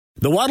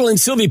The Waddle and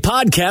Sylvie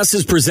podcast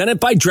is presented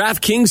by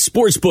DraftKings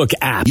Sportsbook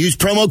app. Use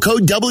promo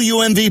code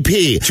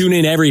WMVP. Tune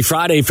in every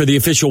Friday for the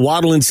official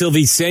Waddle and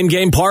Sylvie same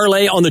game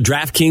parlay on the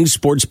DraftKings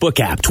Sportsbook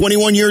app.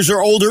 21 years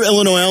or older,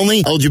 Illinois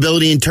only.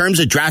 Eligibility and terms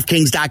at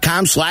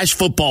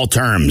DraftKings.com/football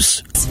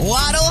terms.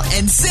 Waddle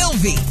and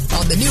Sylvie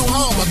on the new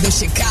home of the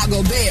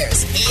Chicago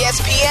Bears.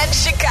 ESPN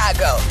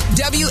Chicago.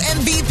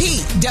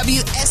 WMVP.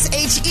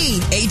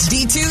 WSHE.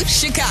 HD2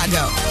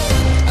 Chicago.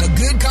 A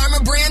Good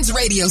Karma Brands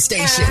radio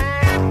station.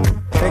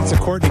 Thanks to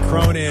Courtney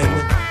Cronin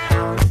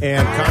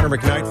and Connor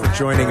McKnight for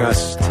joining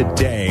us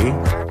today.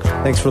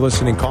 Thanks for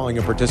listening, calling,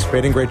 and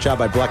participating. Great job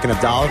by Bleck and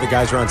Abdallah. The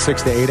guys are on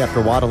 6 to 8 after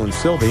Waddle and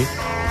Sylvie.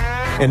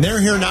 And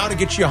they're here now to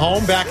get you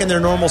home, back in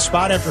their normal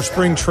spot after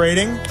spring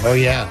trading. Oh,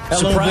 yeah.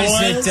 Hello,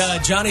 Surprised boys.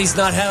 that Johnny's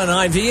not having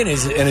an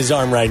IV in his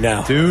arm right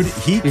now. Dude,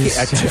 I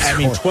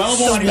mean,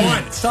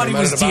 12:01. Thought he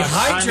was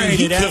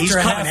dehydrated he's after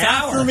a coming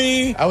half after hour.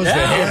 me. I was the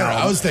hair.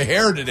 I was the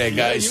hair today,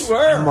 guys. You were.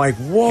 I'm like,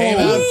 whoa. Came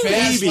out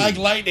fast baby. like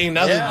lightning.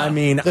 Nothing. Yeah. I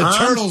mean, the I'm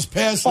turtles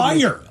passed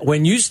fire.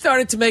 When you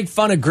started to make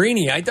fun of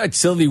Greeny, I thought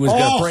Sylvie was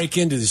going Oh. to break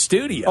into the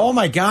studio. Oh,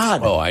 my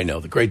God. Oh, I know.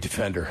 The great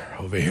defender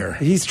over here.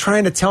 He's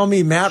trying to tell me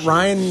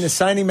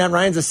signing Matt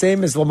Ryan's the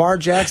same as Lamar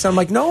Jackson. I'm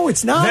like, no,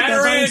 it's not.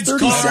 Matt Ryan's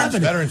 37.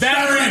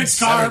 Veterans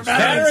car. I'm like,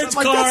 that's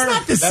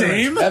not the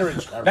same.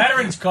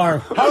 Veterans car.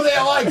 How are they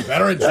alike?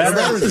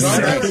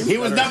 Veterans. He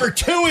was number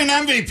 2 in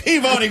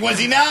MVP voting, was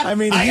he not? I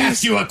mean, I he's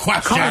asked you a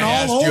question. Coming I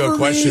asked all you a over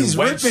question. me. He's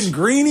Wentz. ripping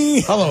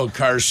Greeny. Hello,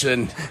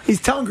 Carson.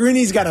 He's telling Greeny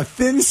he's got a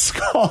thin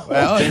skull.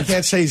 Well, you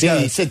can't say he's Yeah,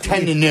 got he said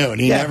 10 to noon.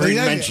 He never but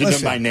mentioned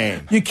listen, him by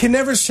name. You can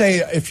never say,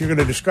 if you're going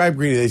to describe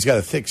Greeny, that he's got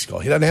a thick skull.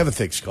 He doesn't have a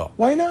thick skull.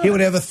 Why not? He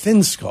would have a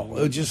thin skull.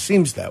 It just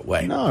seems that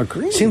way. No,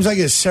 Greeny. Seems like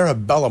his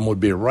cerebellum would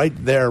be right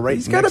there, right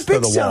He's got next a big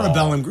to the wall.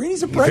 cerebellum.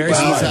 Greeny's a bright Very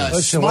guy. smart. He's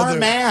a smart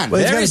man.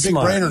 Whether he's got Very a big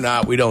smart. brain or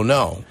not, we don't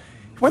know.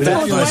 Went to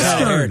But Good head of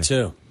hair, Northwestern.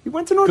 too. He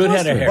went to Northwestern.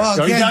 Good head of hair. Well,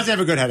 So he again, does have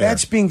a good head of hair.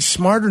 That's being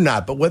smart or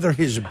not, but whether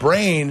his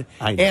brain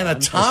I know, I'm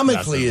just messing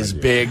anatomically is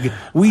with you. big,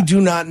 we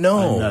do not I'm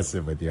know.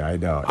 messing with you. I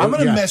know. I'm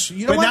gonna Yeah. mess.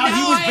 You know But what? now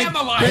he was I big, am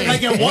alive.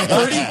 like at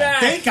 1:30.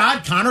 Thank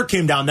God Connor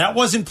came down. That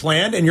wasn't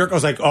planned. And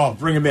Yurko's like, "Oh,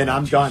 bring him in.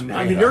 I'm done."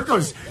 I mean,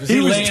 Yurko's he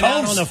was laying out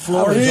toast on the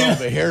floor? He's Yeah.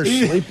 over here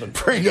sleeping.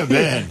 Bring him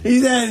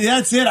in.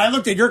 That's it. I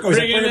looked at Yurko.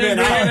 Bring him in.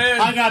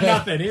 I got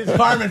nothing. He's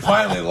Carmen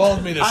finally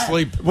lulled me to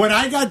sleep. When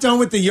I got done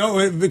with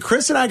the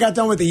Chris and I got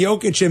done with the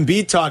Jokic and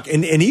Embiid talk,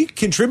 and he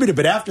contributed.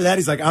 But after that,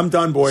 he's like, "I'm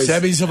done, boys.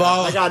 Sebi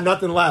Zavala. I got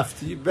nothing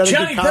left." You better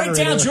Johnny, get Connor break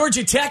down in there.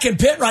 Georgia Tech and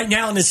Pitt right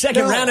now in the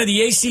second No. round of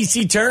the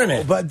ACC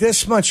tournament. But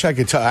this much I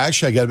could tell.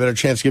 Actually, I got a better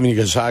chance giving you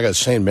Gonzaga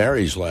St.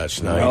 Mary's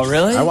last night. Oh,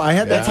 really? I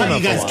had that That's how team you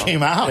up for a guys while.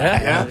 came out.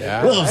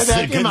 Yeah. Little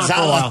That came out for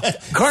a while.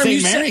 Carm, St. you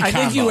said, Mary I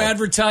think you combo.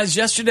 advertised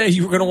yesterday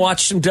you were going to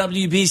watch some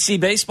WBC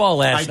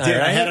baseball I last night, did.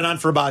 right? I had it on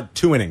for about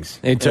 2 innings.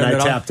 They turned and it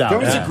I on. tapped out. There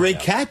was Yeah. a great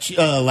catch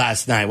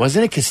last night,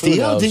 wasn't it?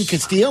 Castillo? knows? Didn't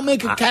Castillo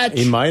make a catch?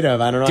 He might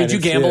have. I don't know. Did I you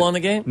didn't see gamble it. on the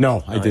game?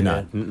 No, I Oh, did you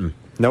not. did?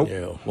 Nope.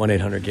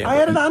 1-800-GAMBLE. I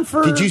had it on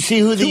for. Did you see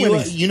who the 2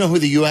 innings. you know who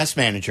the U.S.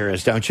 manager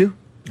is, don't you?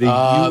 The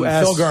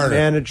U.S. Phil Garner.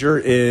 manager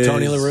is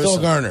Tony La Russa. Phil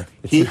Garner.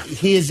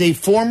 He is a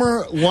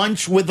former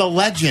lunch with a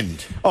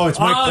legend. Oh, it's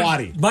Mike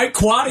Quaddy. Mike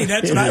Quaddy,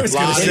 that's what I was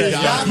going to It say. is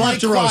not Mike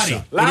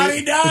DeRosa.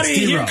 Lottie Dottie, it's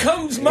here T-Row.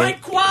 comes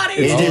Mike Quaddy.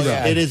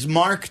 It is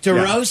Mark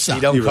DeRosa.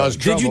 You don't cause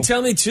trouble. Did you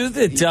tell me, too,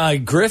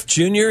 that Griff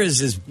Jr. is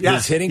his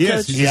hitting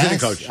yes, coach? he's his hitting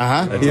coach.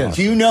 Uh-huh. Yes.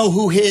 Do you know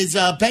who his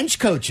bench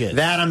coach is?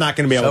 That I'm not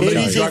going to be able to It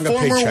tell is you. a Drunk a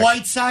former paycheck.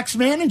 White Sox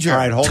manager. All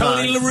right, hold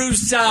Tony on. La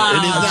Russa.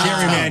 It is not.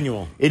 Jerry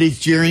Manuel. It is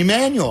Jerry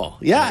Manuel.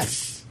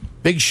 Yes.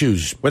 Big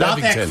shoes. Without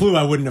Bevington. that clue,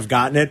 I wouldn't have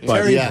gotten it. But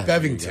Terry yeah.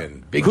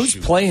 Bevington. Big Who's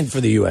shoes. playing for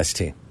the U.S.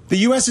 team? the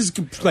U.S. is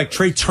like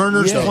Trey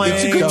Turner's Yeah, playing.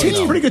 it's a good team. It's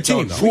a pretty good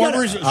team. Don't We got,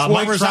 Schwarber's-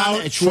 Mike Schwarber's Trout,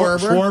 on it. Schwarber.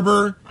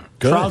 Schwarber.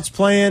 Trout's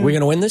playing. We going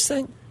to win this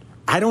thing?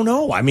 I don't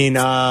know. I mean,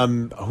 I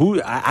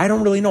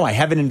don't really know. I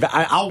haven't.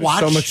 I'll watch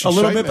so much a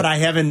little bit, excitement. but I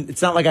haven't.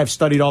 It's not like I've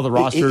studied all the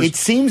rosters. It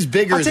seems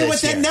bigger I'll tell you what,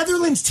 this that year.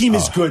 Netherlands team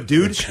is good,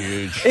 dude. it's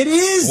huge. It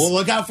is. Well,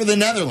 look out for the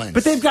Netherlands.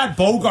 But they've got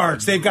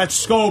Bogarts, they've got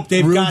Scope,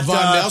 they've Ruud got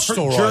van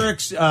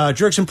Nistelrooy.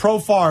 Jurks and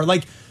Profar.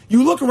 Like,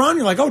 you look around,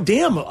 you're like, oh,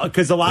 damn,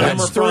 because a lot of them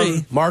are That's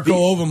three. from Marco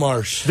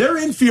Overmars. Their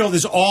infield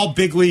is all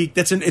big league.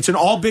 It's an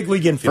all big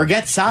league infield.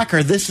 forget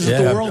soccer. This is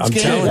Yeah, the world's I'm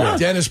game. telling you. Yeah.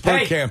 Dennis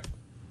Hey. Bergkamp.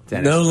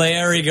 No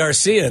Larry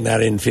Garcia in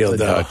that infield, The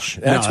though. Dutch.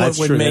 That's No, what that's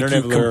would true. They make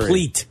don't you have Larry.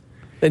 complete.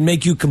 They'd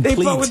make you But complete.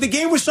 when the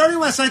game was starting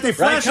last night, they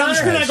flashed on the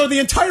screen. Connor? I go, the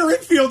entire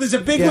infield is a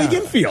big league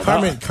infield.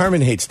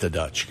 Carmen hates the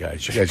Dutch,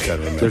 guys. You guys got to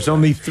remember. There's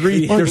only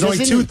three. Well, There's only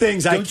doesn't two it-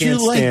 things I don't can't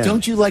you like, stand.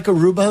 Don't you like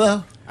Aruba,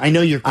 though? I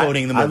know you're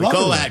quoting the I movie. love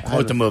Go it. ahead,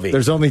 quote the movie.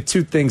 There's only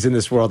two things in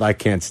this world I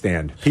can't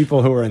stand: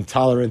 people who are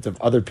intolerant of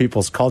other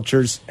people's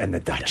cultures, and the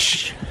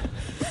Dutch.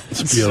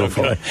 It's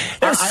beautiful.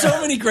 There's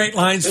so many great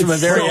lines from a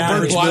very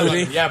average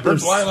movie. Yeah, Bert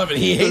Blyleven.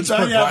 He hates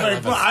Bert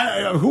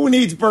Blyleven. Who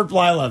needs Bert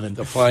Blyleven?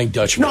 The Flying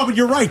Dutchman. No, but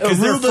you're right because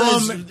they're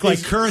Aruba from is-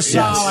 like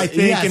Curacao, I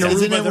think. Yes, and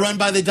isn't Aruba, it they're- run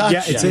by the Dutch?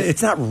 Yeah,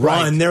 it's not run.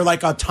 Right. They're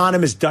like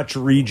autonomous Dutch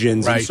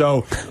regions, and Right.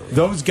 so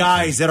those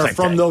guys that are Like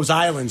from that. those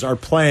islands are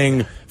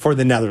playing for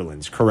the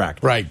Netherlands. Correct.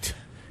 Right.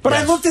 But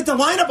I looked at the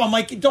lineup. I'm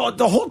like,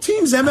 the whole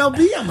team's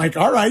MLB. I'm like,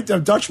 all right, the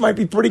Dutch might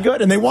be pretty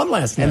good, and they won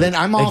last night. And then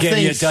I'm all They gave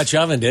you a things. Dutch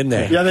oven, didn't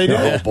they? Yeah, they did.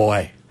 Oh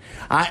boy,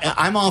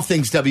 I'm all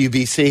things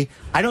WBC.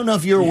 I don't know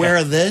if you're aware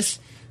of this.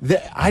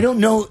 I don't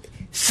know.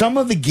 Some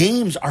of the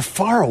games are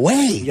far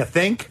away. You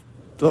think?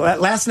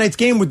 Last night's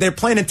game, they're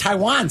playing in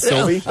Taiwan,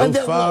 Sylvie.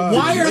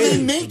 Why are they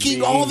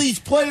making all these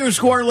players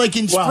who are like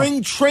in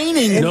spring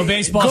training? No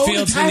baseball go to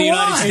fields in the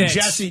United Taiwan?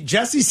 States. And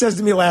Jesse says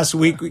to me last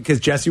week, because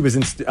Jesse was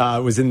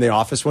in the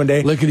office one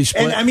day. Lickety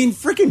split. And I mean,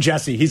 freaking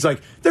Jesse. He's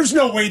like, "There's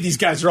no way these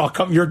guys are all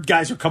coming. Your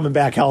guys are coming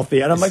back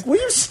healthy." And I'm like, "Will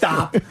you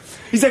stop?"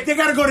 He's like, "They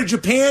got to go to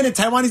Japan and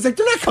Taiwan." He's like,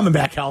 "They're not coming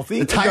back healthy."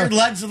 The tired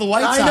legs of the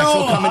White I Sox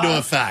know. will come into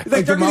effect. He's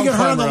like, they're going to get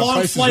hurt on the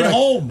long flight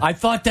home. I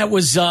thought that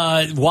was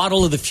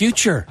Waddle of the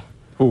future.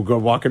 Who go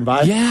walking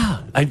by? Yeah.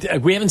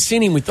 We haven't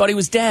seen him. We thought he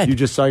was dead. You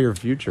just saw your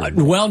future.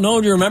 Well,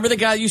 no. Do you remember the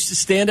guy who used to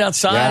stand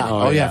outside? Yeah.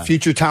 Oh, yeah.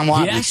 Future Tom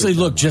Watt. He actually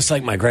looked just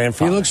like my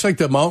grandfather. He looks like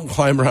the mountain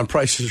climber on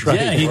Price is Right.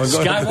 Yeah, this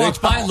guy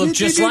walked by and looked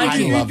just like I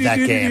him. love that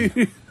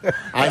game.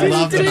 I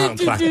love the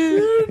mountain climber.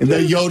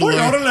 The yodeler.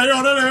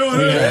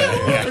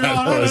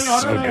 That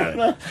was so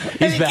good.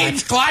 He's back.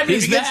 Keeps climbing.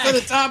 He's He gets back. to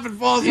the top and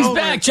falls He's over.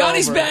 back. It's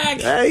Johnny's over. back.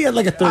 He had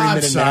like a 30-minute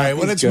I'm sorry. nap.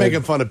 When He's it's good.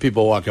 making fun of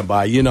people walking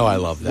by, you know I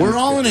love that. We're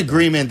all in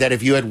agreement that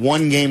if you had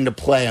one game to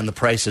play on The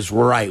Price is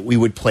Right, we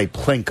would play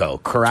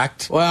Plinko,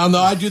 correct? Well, no,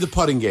 I do the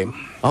putting game.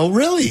 Oh,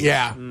 really?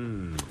 Yeah.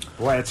 Boy,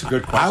 that's a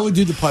good question. I would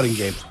do the putting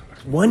game.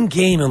 One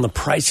game on The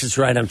Price is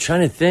Right. I'm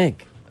trying to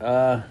think.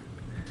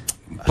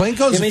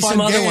 Plinko's Give me a fun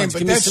some other game, ones. but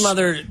Give me that's, some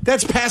other-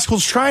 That's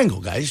Pascal's triangle,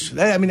 guys.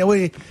 That's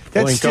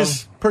Plinko?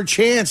 just per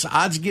chance.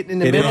 Odds getting in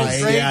the It middle.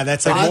 is. Right? Yeah,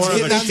 that's like odds more of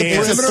getting a on the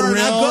chance. perimeter are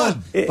not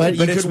good. But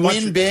you it's could much-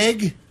 win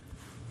big.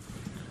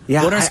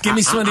 Yeah, What else? Give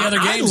me some of the other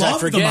games. I love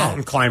forget. the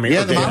mountain climbing.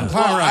 Yeah, the mountain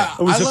climber.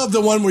 I love the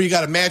one where you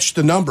got to match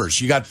the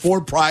numbers. You got 4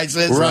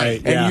 prizes, Right,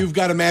 And yeah. you've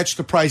got to match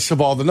the price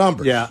of all the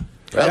numbers. Yeah.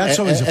 That's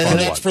always a and fun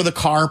that's one. for the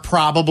car,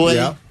 probably.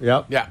 Yep.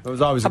 Yeah. That was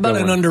always How a good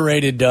about an one.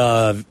 underrated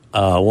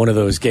one of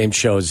those game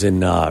shows in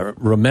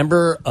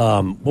remember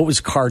what was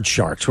Card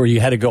Sharks where you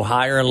had to go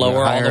higher and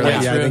lower all the way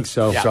Yeah, through? I think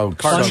so. Yeah. So,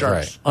 Card so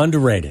Sharks. great.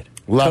 Underrated.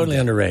 Loved Totally it.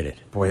 underrated.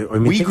 Boy, I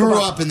mean, We think grew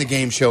about- up in the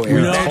game show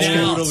era. No They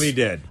doubt. totally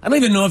did. I don't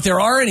even know if there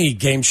are any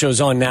game shows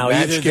on now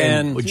Match either game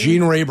than with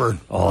Gene Rayburn.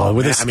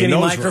 with a I skinny mean,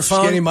 those were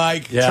microphone. Skinny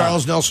Mike, Yeah.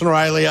 Charles Nelson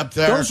Riley up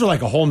there. Those are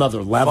like a whole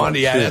nother level. Fun.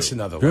 Yeah, too. that's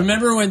another one.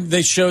 Remember when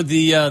they showed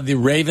the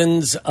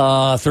Ravens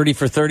 30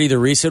 for 30, the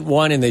recent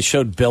one, and they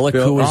showed Billick,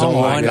 who was Oh,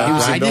 my on. God. He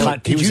was, I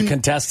didn't- he was did a you-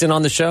 contestant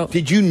on the show.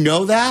 Did you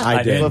know that?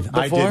 I did. did.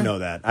 I Before? did know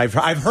that. I've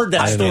heard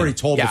that I story did.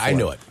 told Yeah, before. I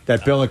knew it.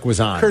 That Billick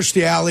was on.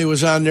 Kirstie Alley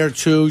was on there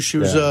too. She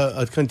was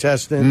a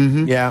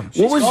contestant. Yeah.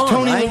 What was gone,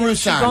 Tony right? LaRusse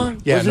She's on?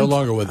 gone? Yeah, Wasn't no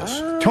longer with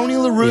us. Tony Yeah,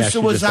 LaRusse she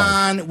was just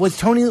died. on.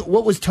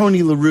 What was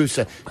Tony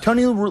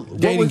LaRusse?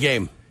 Dating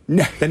game.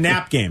 No. The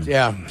nap game.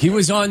 Yeah. He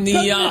was on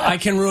the I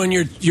Can Ruin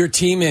Your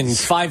Team in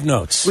 5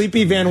 notes.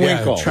 Sleepy Van Yeah,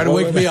 Winkle. try to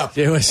wake me up.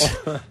 It was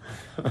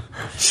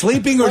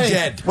Sleeping or Wait,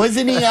 dead?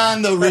 Wasn't he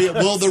on the real?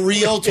 Will the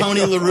real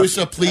Tony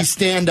LaRusse please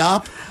stand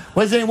up?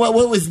 Wasn't what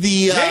was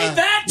the? Made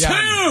that too.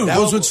 Yeah, that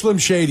was with Slim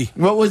Shady.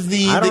 What was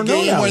the I don't know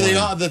game that where they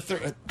one.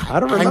 all I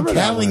don't remember I'm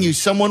that telling one. you,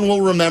 someone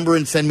will remember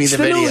and send me It's the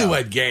the video.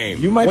 newlywed game.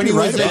 You might When be he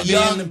right was a about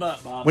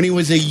that. young, when he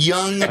was a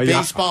young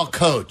baseball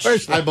coach,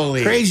 I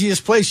believe,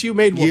 Craziest place you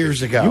made one.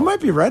 years ago. You might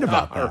be right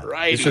about that.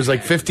 Right. This was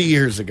like 50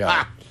 years ago.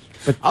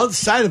 But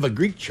outside of a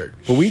Greek church.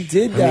 But we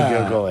did.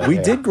 go ahead. We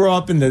did grow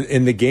up in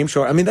the game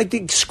show. I mean, like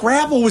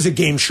Scrabble was a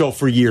game show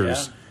for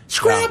years.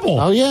 Scrabble.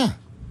 Oh yeah.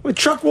 With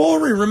Chuck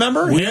Woolery,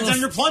 remember? Wheel Hands of- on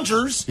your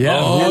plungers. Yeah.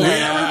 Oh, Wheel-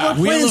 yeah.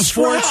 Wheel Playing of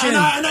Scrabble, Fortune.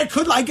 and I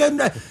could like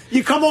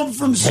you come home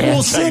from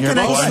school sick, and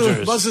Most of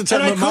I the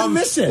time, and I couldn't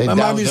miss it. My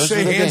mom used to Those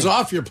say, are the hands games.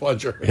 off your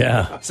plunger.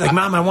 Yeah. It's like,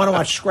 Mom, I want to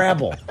watch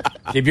Scrabble.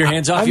 Keep your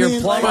hands off I your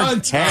mean, plumber.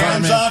 like,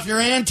 Hands off your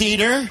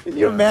anteater. Can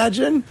you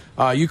imagine?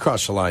 You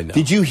crossed the line now.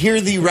 Did you hear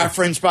the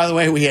reference? By the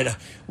way, we had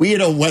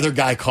a weather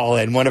guy call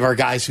in. One of our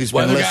guys who's been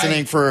Weather guy?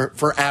 listening for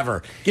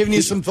forever, Giving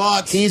you some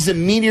thoughts. He's a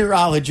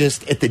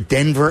meteorologist at the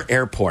Denver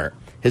airport.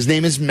 His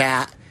name is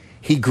Matt.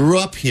 He grew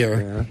up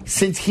here.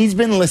 Since he's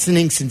been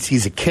listening since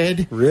he's a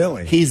kid.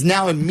 Really? He's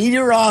now a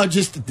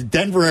meteorologist at the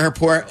Denver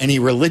airport, and he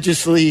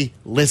religiously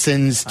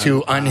listens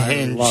to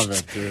Unhinged. I love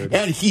it, dude.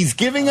 And he's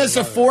giving us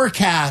a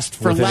forecast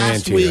for With an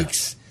last anteater.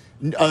 week's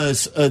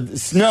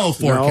snow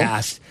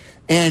forecast.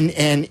 And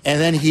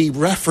then he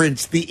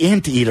referenced the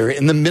anteater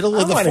in the middle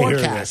of the wanna hear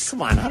forecast. this.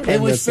 Come on, how did I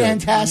it was miss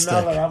fantastic.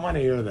 No, I want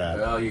to hear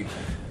that.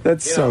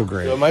 That's so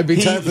great. So it might be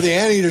He- time for the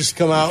anteaters to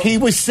come out. He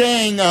was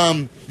saying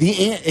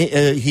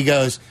he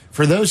goes,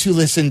 for those who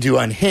listen to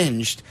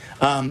Unhinged,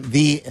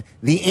 the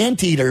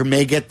anteater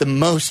may get the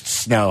most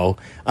snow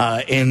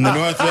in the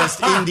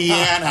Northwest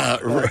Indiana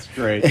That's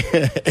great.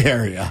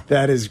 area.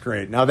 That is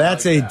great. Now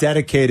that's a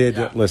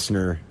dedicated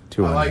listener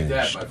to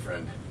Unhinged. my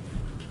friend.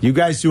 You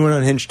guys doing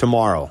Unhinged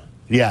tomorrow?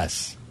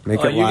 Yes. Make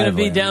Oh, it you're going to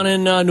be lively. down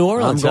in New I'm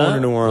Orleans, going huh? to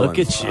New Orleans.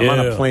 Look at you. I'm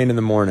on a plane in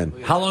the morning.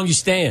 How long you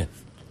staying?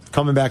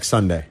 Coming back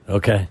Sunday.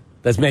 Okay.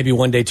 That's maybe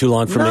one day too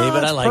long for me,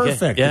 but I it's like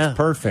perfect. it. Yeah. It's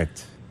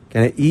perfect.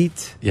 Gonna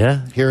eat,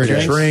 Here it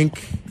is.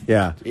 drink,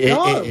 Yeah.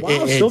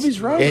 Sylvie's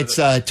right. It's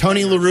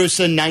Tony La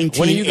Russa, When are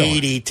you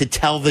 1980, To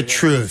Tell the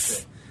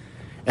Truth.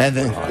 And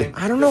then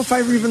I don't know if I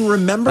even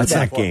remember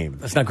that game.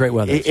 That's not great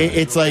weather.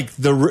 it's like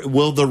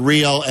Will the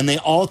Real, and they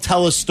all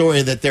tell a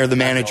story that they're the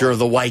manager of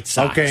the White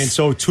Sox. Okay, and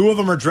so two of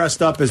them are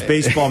dressed up as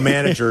baseball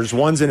managers.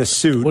 One's in a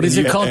suit. What is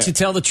it called? To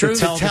Tell the Truth?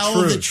 To tell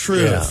the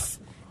truth.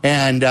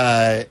 Yeah. And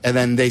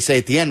then they say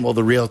at the end, will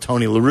the real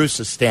Tony La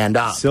Russa stand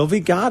up? Sylvie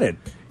got it.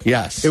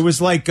 Yes. It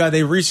was like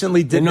they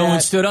recently did And no that.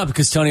 one stood up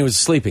because Tony was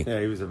sleeping. Yeah,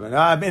 he was. In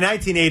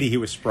 1980, he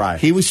was spry.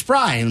 He was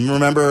spry. And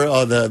remember,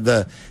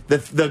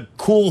 the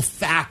cool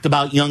fact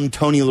about young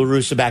Tony La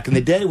Russa back in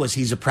the day was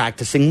he's a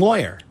practicing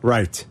lawyer.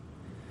 Right.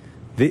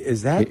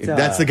 Is that...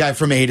 That's the guy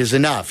from 8 is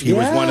Enough. He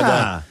was one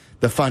of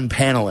the fun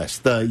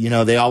panelists.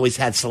 They always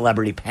had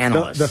celebrity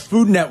panelists. The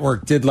Food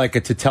Network did like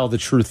a To Tell the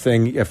Truth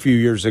thing a few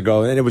years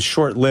ago, and it was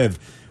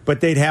short-lived. But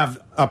they'd have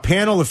a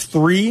panel of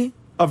 3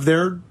 of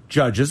their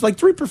judges, like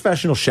 3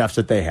 professional chefs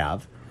that they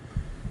have.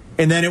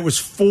 And then it was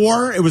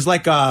 4. It was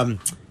like,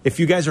 if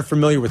you guys are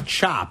familiar with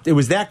Chopped, it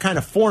was that kind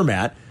of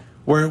format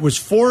where it was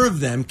 4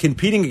 of them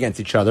competing against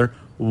each other.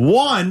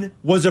 1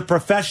 was a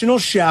professional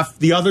chef.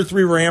 The other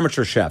 3 were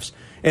amateur chefs.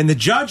 And the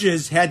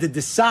judges had to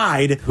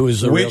decide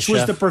which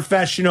was the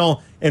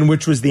professional and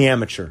which was the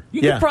amateur.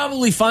 You could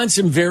probably find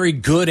some very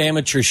good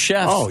amateur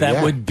chefs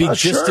that would be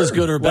just as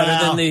good or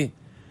better than the...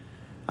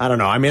 I don't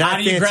know. I mean, How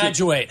do you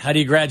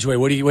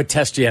graduate? What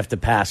test do you have to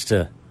pass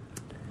to?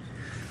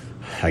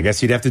 I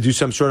guess you'd have to do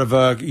some sort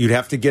of you'd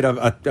have to get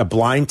a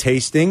blind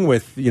tasting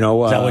with, Is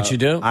that what you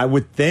do? I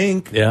would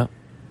think. Yeah.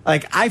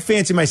 Like, I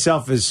fancy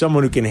myself as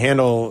someone who can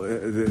handle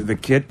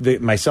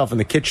myself in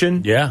the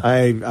kitchen.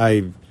 Yeah.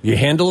 You're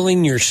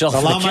handling yourself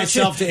in the kitchen?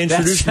 Myself to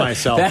introduce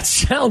myself. That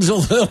sounds a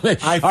little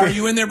bit... Are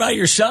you in there by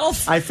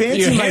yourself? I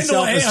fancy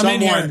myself as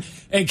someone...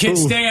 Hey,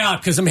 kids, stay out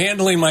because I'm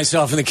handling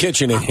myself in the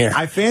kitchen in here.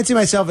 I fancy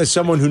myself as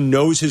someone who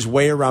knows his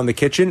way around the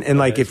kitchen.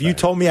 And, if you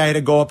told me I had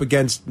to go up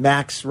against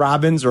Max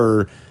Robbins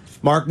or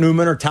Mark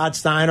Newman or Todd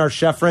Stein, our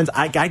chef friends,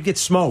 I'd get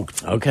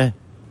smoked. Okay.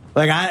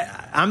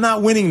 I'm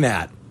not winning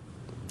that.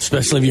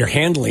 Especially if you're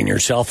handling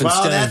yourself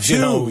instead that of, too.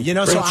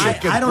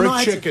 I don't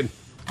know. Chicken.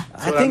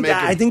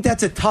 I think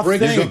that's a tough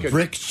thing.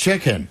 Brick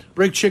chicken.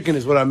 Brick chicken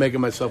is what I'm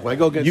making myself. When I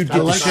go against You'd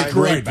get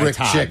destroyed brick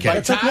chicken.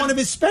 It's like one of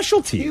his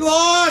specialties. He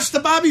lost to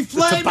Bobby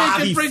Flay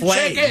making brick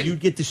chicken. You'd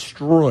get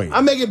destroyed.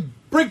 I'm making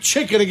brick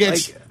chicken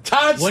against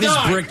Todd Stein. What is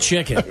brick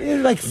chicken?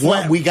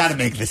 We got to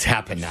make this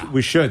happen now.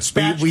 We should.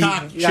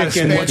 Spatchcock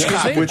chicken.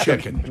 Spatchcock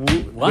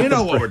chicken. What? You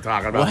know what we're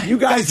talking about. You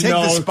guys take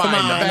know. the spine, Come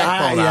on. the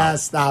backbone out. Yeah,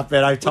 stop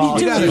it. I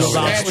talked about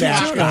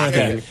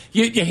spatchcock.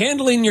 You're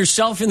handling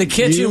yourself in the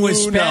kitchen with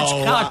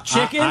spatchcock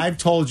chicken? I've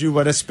told you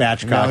what a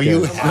spatchcock is.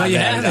 You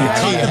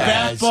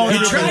haven't.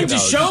 You tried to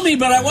show me,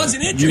 but I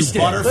wasn't interested.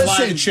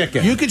 Butterfly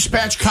chicken. You can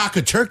spatchcock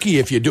a turkey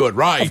if you do it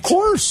right. Of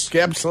course.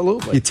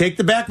 Absolutely. You take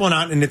the backbone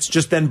out, and it's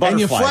just then butterfly. And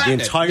you flatten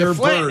the entire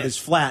bird is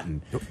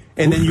flattened.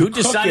 And then you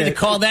decided to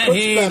call that?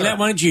 Hey, why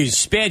don't you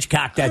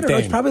spatchcock that thing?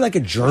 It's probably like a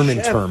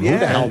German term. Who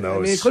the hell knows?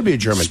 I mean, it could be a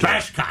German term.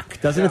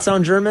 Spatchcock. Doesn't it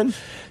sound German?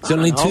 There's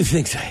only 2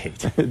 things I hate.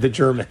 The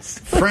Germans.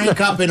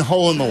 Frank up in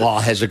Hole in the Wall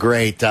has a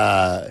great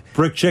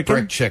brick chicken.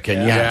 Brick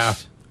chicken,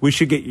 yes. We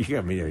should get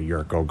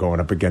Yurko going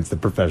up against the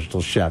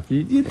professional chef.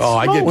 I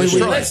get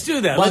destroyed. Let's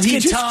do that. Well, let's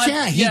get Todd.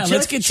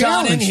 Let's get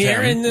Todd in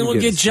here, and then we'll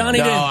get Johnny.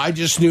 No, I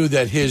just knew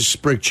that his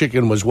brick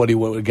chicken was what he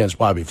went against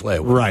Bobby Flay.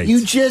 Right.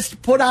 You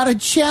just put out a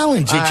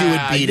challenge that you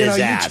would beat his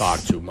ass. You talk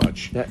too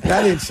much.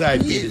 That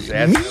inside beat his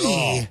ass at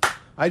all.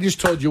 I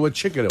just told you what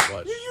chicken it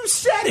was. You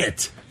said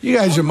it. You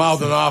guys are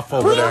mouthing off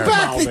over there. Bring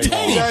back the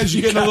tape. You guys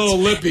are getting a little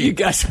lippy. You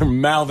guys are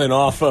mouthing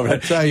off over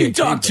it. You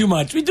talk too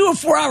much. We do a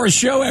 4-hour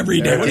show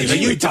every day. What do you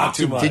mean we talk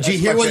too much? Did you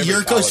hear what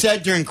Yurko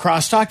said during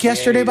Crosstalk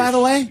yesterday, by the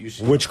way?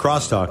 Which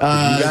Crosstalk?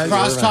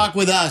 Crosstalk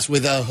with us,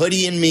 with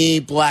Hoodie and me,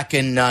 Black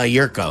and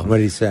Yurko. What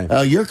did he say?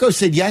 Yurko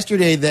said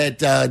yesterday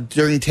that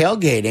during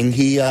tailgating,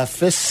 he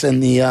fists in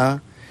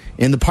the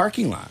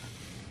parking lot.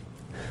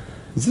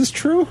 Is this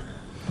true?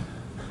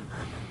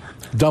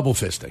 Double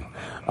fisting.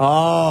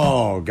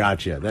 Oh,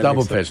 gotcha.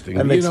 Double fisting.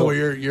 You know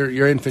where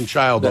your infant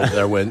child over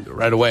there went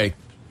right away.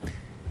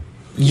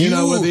 You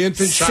know where the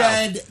infant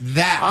child said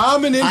that.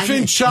 I'm an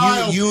infant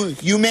child.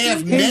 You may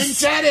have meant. He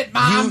said it,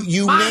 Mom.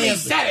 Mommy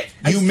said it.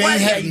 You may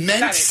have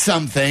meant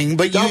something,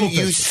 but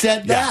you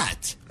said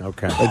that.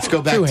 Okay. Let's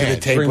go back to the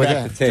tape with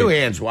that. 2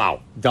 hands.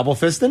 Wow. Double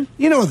fisting?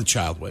 You know where the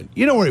child went.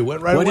 You know where he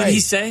went right away. What did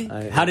he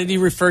say? How did he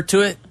refer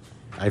to it?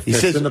 He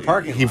says in the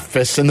parking lot. He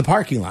fists in the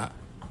parking lot.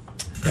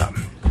 Yeah.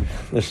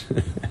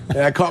 And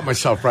I caught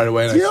myself right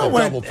away, and I said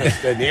double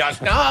fist. And he goes,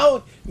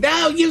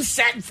 no, you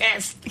said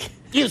fist.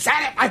 You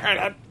said it. I heard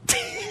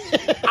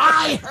it.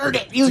 I heard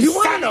it. You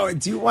said it.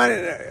 Do you want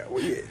to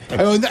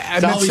know?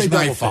 It's always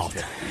my fault.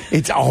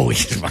 It's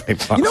always my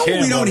fault. You know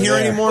what we don't hear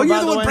anymore? Well,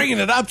 you're the one bringing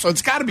it up, so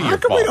it's got to be your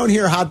fault. How come we don't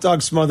hear hot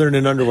dog smothered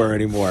in underwear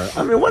anymore?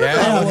 I mean, what the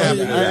hell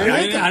happened?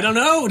 I don't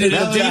know. Did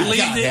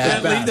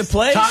it leave the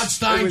place? Todd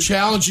Stein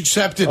challenge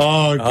accepted.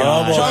 Oh,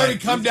 God. It's already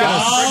come down.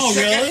 Oh,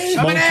 really?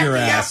 Smoke your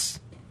ass.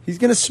 He's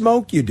going to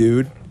smoke you,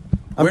 dude.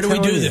 Where do we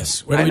do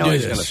this? Where do we do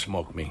He's this? going to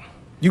smoke me.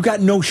 You got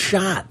no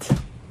shot.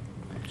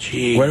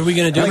 Jeez. What are we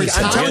going to do? Like,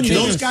 I'm telling you,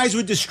 those guys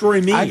would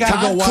destroy me. I gotta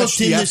Todd go watch cooked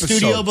the in the episode.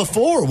 studio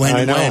before when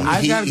I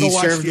gotta go he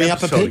watch served the me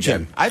up a episode pigeon.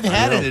 again. I've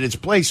had it at its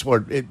place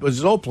where it was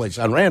his old place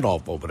on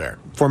Randolph over there.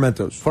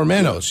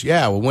 Formentos.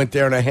 Yeah. We went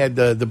there and I had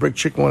the brick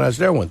chicken when I was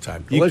there one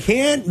time. You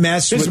can't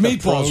mess His with the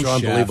meatballs pro are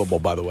chef. unbelievable,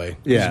 by the way.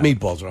 Yeah. His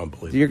meatballs are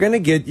unbelievable.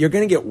 You're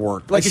gonna get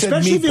worked. Like, I said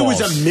especially if it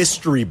was meatballs. a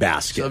mystery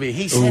basket. Sylvia,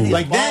 he said his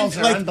like balls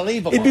are like,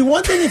 unbelievable. It'd be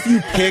one thing if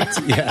you picked.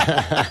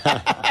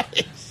 Yeah.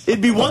 It'd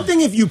be one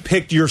thing if you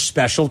picked your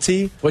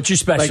specialty. What's your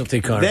specialty,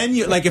 Like, Connor? then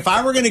you like if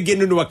I were going to get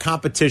into a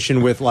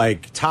competition with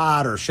like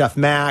Todd or Chef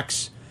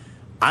Max,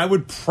 I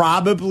would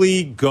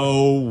probably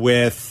go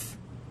with.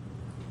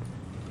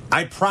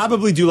 I'd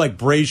probably do like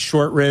braised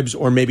short ribs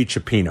or maybe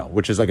cioppino,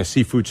 which is like a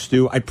seafood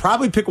stew. I'd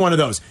probably pick one of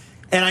those.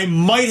 And I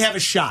might have a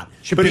shot.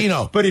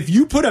 Cioppino. But if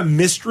you put a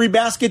mystery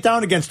basket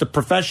down against a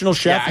professional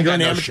chef, Yeah, I and you're got an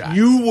no amateur, shot.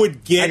 you would I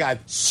get got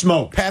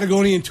smoked.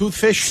 Patagonian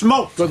toothfish.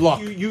 Smoked. Good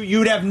luck.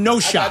 You'd have no I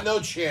shot. got no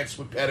chance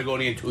with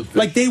Patagonian toothfish.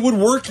 Like they would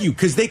work you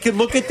because they could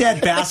look at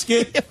that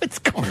basket. What's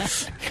going on?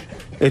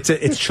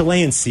 It's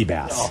Chilean sea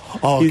bass.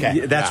 Oh,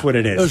 okay. That's what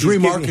it is. It was He's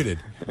giving- remarketed.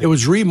 It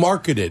was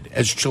remarketed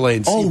as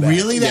Chilean sea Oh, bass.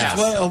 really? That's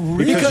Yeah. what. Oh,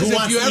 really? Because who if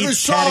wants you to ever eat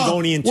saw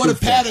Patagonian what a toothfish?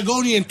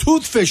 Patagonian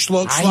toothfish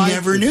looks I like,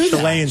 never knew that.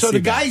 Chilean So sea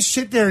the bass. guys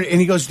sit there and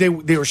he goes, they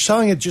were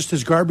selling it just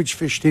as garbage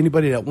fish to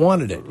anybody that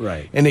wanted it.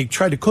 Right. And they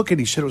tried to cook it.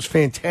 He said it was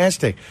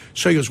fantastic.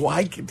 So he goes, well,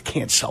 I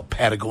can't sell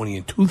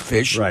Patagonian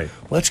toothfish. Right.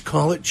 Let's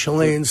call it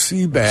Chilean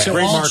sea bass. So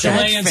Great all marketing.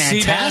 Chilean That's sea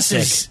bass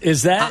fantastic.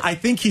 is that? I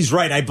think he's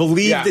right. I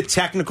believe Yeah. the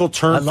technical I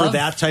term for love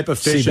that type of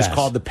sea fish is bass.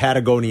 called the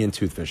Patagonian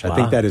toothfish. I Wow.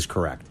 think that is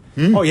correct.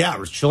 Oh yeah, it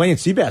was Chilean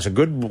sea bass. A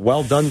good,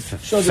 well done.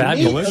 So the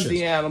meat Fabulous. of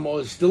the animal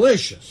is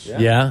delicious.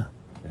 Yeah.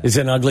 Is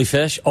it an ugly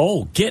fish?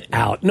 Oh, get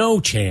out. No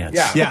chance.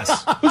 Yeah. Yes,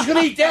 Who's going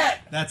to eat that?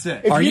 that's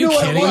it. Are you knew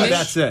what it kidding was, me?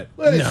 That's it.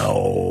 look at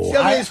No. It's the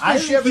ugliest I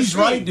fish you ever think he's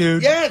seen. right,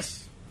 dude. Yes.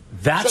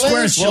 That's Chilean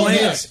where sea Chilean.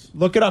 bass.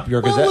 Look it up,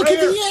 Jurg. Well, look Right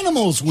at the here.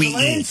 animals we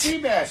Chilean eat. sea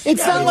bass. It's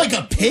Yeah. not like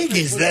a pig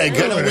is going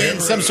to win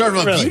some sort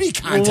of a Really? beauty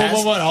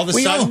contest. What, all of a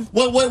We sudden?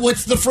 know-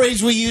 what's the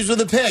phrase we use with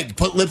a pig?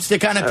 Put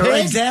lipstick on a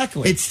pig?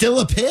 Exactly. It's still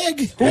a pig?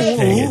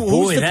 Who's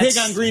Boy, the that's-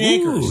 pig on Green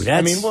ooh, Acres? that's-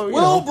 I mean, well, you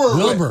know. Wilbur.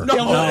 Wilbur.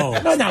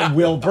 No, not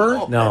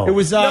Wilbur. No. It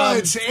was. no,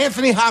 it's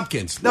Anthony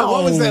Hopkins. No,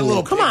 what was that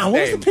little Come pig's on,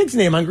 what was the name? pig's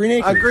name on Green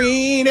Acres?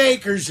 Green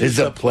Acres Is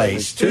a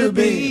place to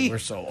be. We're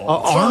so old.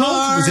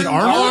 Arnold? Was it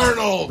Arnold?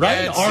 Arnold.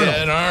 Right? That's Arnold.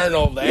 it,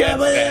 Arnold. Yeah,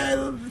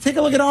 but take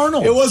a look at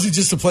Arnold. it wasn't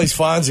just a place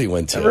Fonzie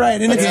went to. Right,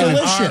 and it's Yeah.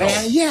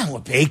 delicious. Yeah,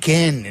 with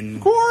bacon and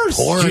Of course.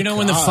 pork. Do you know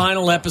when the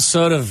final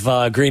episode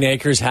of Green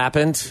Acres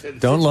happened?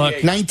 Don't look.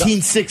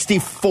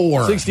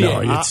 1964.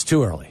 68. No, it's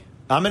too early.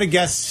 I'm going to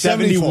guess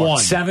 71.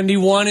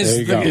 71 is There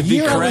you go. the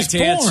Year I was correct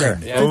born, answer.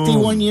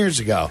 51 years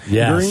ago.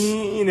 Yes.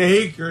 Green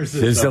Acres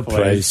Is the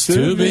place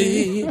to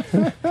be.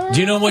 Do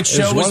you know what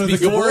show It's was one of the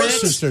before Gabor it?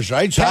 sisters,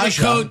 right?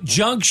 Sasha. Petticoat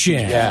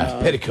Junction. Yeah,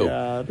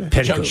 Petticoat.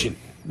 Petticoat. Junction.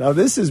 Now,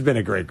 this has been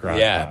a great crosstalk.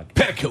 Yeah,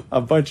 Petticoat.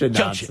 A bunch of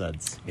Junction.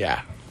 nonsense.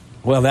 Yeah.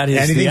 Well, that is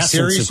the Anything essence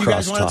serious of you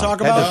guys want to crosstalk.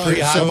 talk And about? the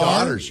three hot so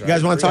daughters, You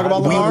guys want to talk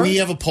about Lamar? We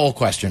have a poll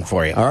question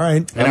for you. All right.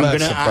 And I'm I'm not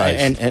gonna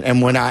surprised.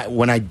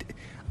 and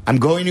I'm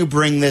going to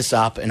bring this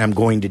up, and I'm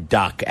going to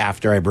duck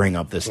after I bring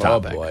up this Oh,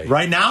 topic. boy.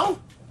 Right now?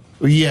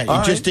 Yeah,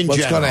 All just right. in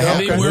What's general. gonna Don't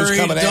be happen? Who's worried.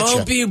 coming at Don't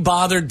you? be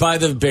bothered by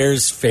the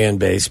Bears fan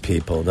base,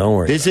 people. Don't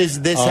worry. This has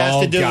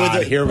to do God,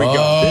 with the, here we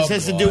go. This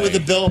has to do with the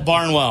Bill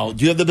Barnwell.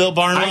 Do you have the Bill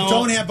Barnwell? I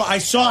don't have.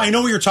 I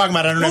know what you're talking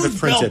about. I don't have Who's it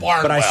printed, Bill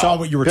Barnwell? but I saw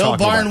what you were Bill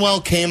talking about. Barnwell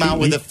came out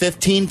with the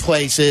 15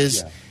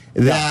 places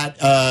that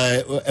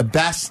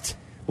best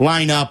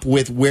line up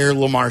with where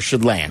Lamar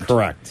should land.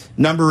 Correct.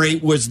 Number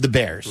 8 was the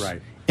Bears.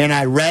 Right. And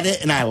I read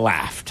it and I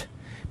laughed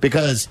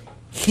because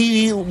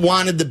he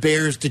wanted the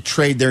Bears to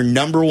trade their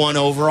number 1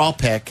 overall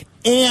pick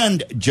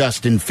and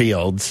Justin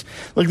Fields.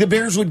 Like the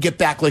Bears would get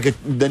back like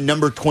the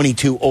number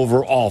 22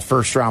 overall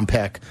first round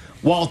pick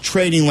while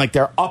trading like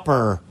their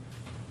upper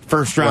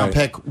first round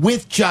Right. pick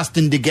with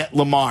Justin to get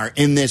Lamar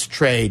in this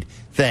trade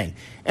thing.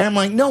 And I'm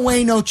like, no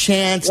way, no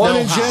chance. One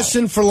no how.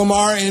 Justin for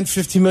Lamar and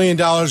 $50 million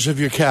of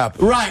your cap.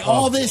 Right,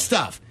 all this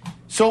stuff.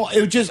 So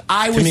it just,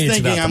 I was me, it's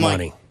thinking, about the I'm like,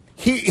 money.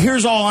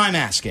 Here's all I'm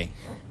asking.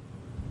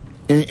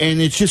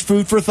 And it's just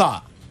food for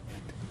thought.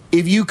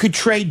 If you could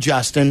trade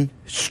Justin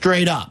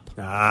straight up.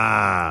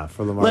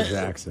 For Lamar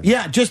Jackson.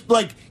 Yeah, just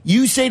like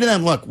you say to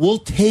them, look, we'll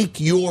take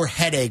your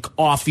headache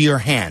off your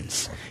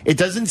hands. It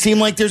doesn't seem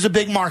like there's a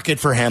big market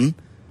for him.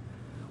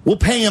 We'll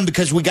pay him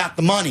because we got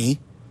the money.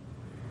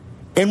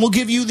 And we'll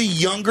give you the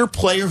younger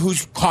player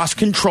who's cost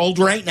controlled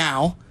right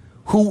now,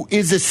 who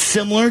is a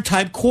similar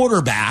type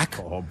quarterback.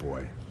 Oh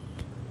boy.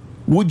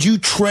 Would you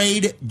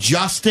trade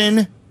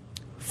Justin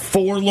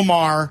for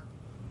Lamar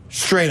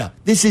straight up?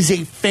 This is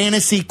a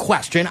fantasy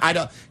question. I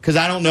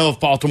don't know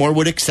if Baltimore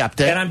would accept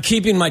it. And I'm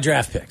keeping my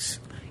draft picks.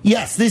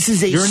 Yes, this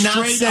is a You're not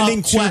straight sending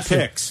up 2 question.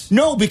 picks.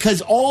 No,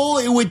 because all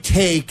it would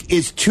take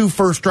is 2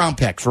 first-round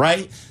picks,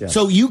 right? Yes.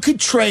 So you could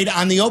trade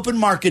on the open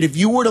market if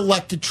you were to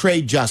elect to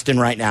trade Justin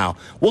right now.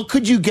 What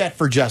could you get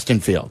for Justin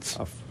Fields?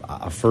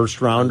 A first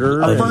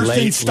rounder. A and first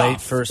late- and stuff.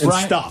 late first. right?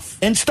 And stuff.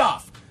 And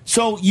stuff.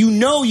 So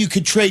you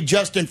could trade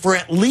Justin for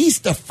at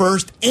least a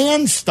first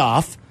and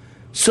stuff.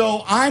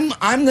 So I'm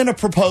going to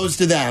propose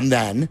to them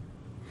then.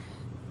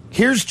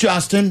 Here's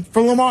Justin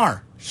for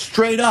Lamar,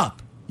 straight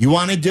up. You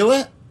want to do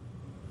it?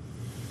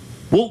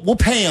 We'll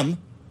pay him.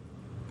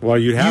 Well,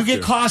 you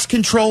get cost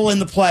control in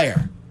the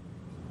player.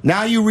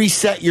 Now you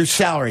reset your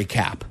salary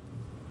cap.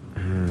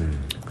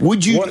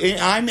 Would you?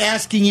 I'm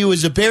asking you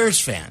as a Bears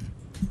fan.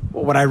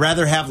 Well, would I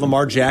rather have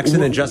Lamar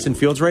Jackson than Justin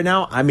Fields right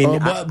now? I mean,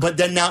 but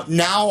then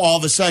now all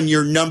of a sudden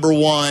your number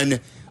one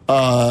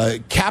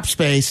cap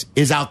space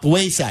is out the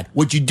wayside.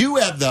 What you do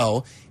have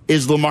though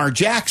is Lamar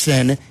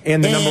Jackson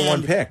and the number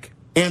one pick,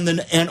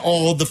 and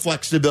all the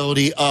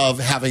flexibility of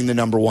having the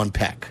number one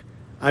pick.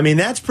 I mean,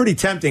 that's pretty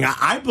tempting.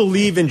 I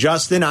believe in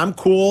Justin. I'm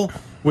cool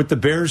with the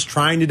Bears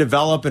trying to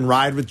develop and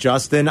ride with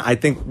Justin. I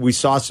think we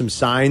saw some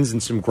signs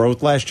and some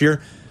growth last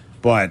year,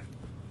 but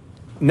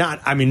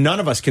none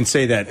of us can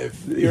say that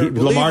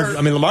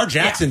Lamar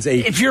Jackson's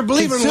if you're a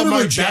believer in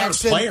Lamar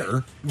Jackson,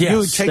 player, you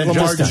would take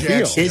Lamar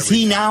Jackson. Is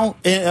he now?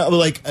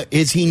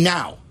 Is he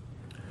now?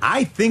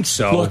 I think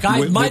so. Look,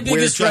 my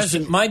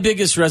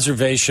biggest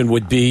reservation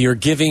would be you're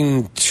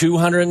giving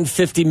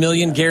 $250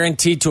 million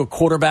guaranteed to a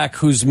quarterback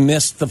who's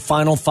missed the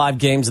final 5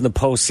 games in the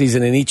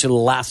postseason in each of the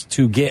last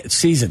 2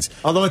 seasons.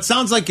 Although it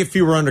sounds like if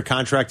he were under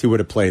contract, he would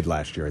have played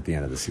last year at the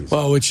end of the season.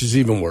 Well, which is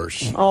even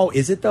worse. Oh,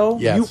 is it though?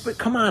 Yes. But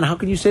come on, how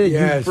can you say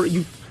that?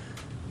 Yes.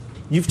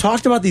 You've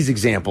talked about these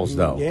examples,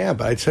 though. Yeah,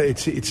 but I'd say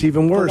it's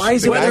even worse. But why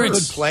is it the guy whether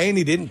could play and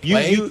he didn't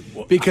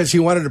play because he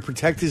wanted to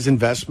protect his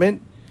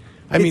investment?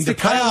 I mean, the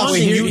Kyle Long.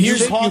 You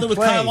called it with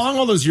Kyle Long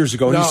all those years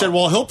ago. And you said,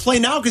 well, he'll play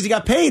now because he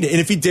got paid. And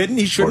if he didn't,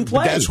 he shouldn't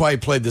play. That's why he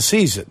played the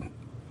season.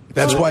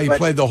 That's why he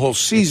played the whole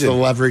season. The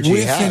leverage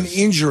he has. With an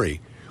injury.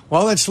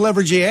 Well, that's the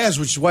leverage he has,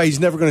 which is why he's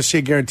never going to see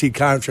a guaranteed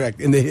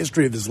contract in the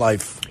history of his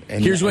life.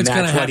 And here's what's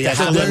going to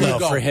happen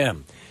for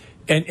him.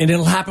 And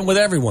it'll happen with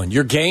everyone.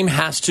 Your game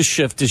has to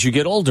shift as you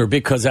get older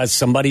because, as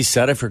somebody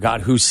said, I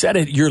forgot who said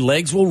it, your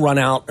legs will run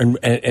out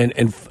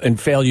and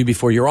fail you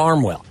before your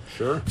arm will.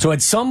 Sure. So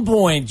at some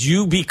point,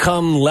 you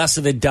become less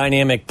of a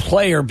dynamic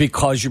player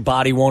because your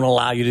body won't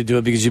allow you to do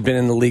it because you've been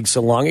in the league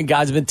so long and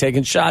guys have been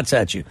taking shots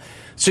at you.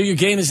 So your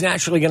game is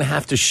naturally going to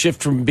have to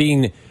shift from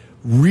being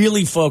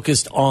really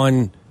focused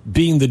on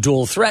being the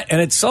dual threat. And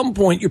at some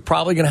point, you're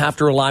probably going to have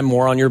to rely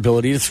more on your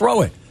ability to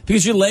throw it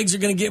because your legs are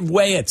going to give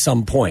way at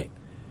some point.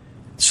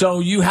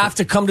 So you have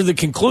to come to the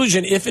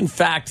conclusion, if in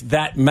fact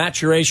that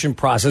maturation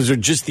process or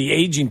just the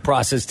aging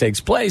process takes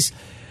place,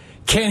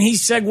 can he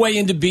segue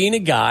into being a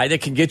guy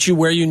that can get you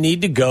where you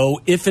need to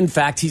go if in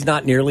fact he's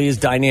not nearly as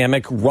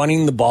dynamic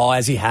running the ball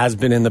as he has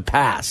been in the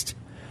past?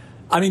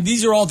 I mean,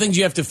 these are all things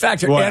you have to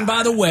factor. Well, and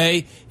by the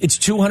way, it's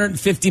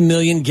 $250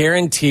 million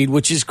guaranteed,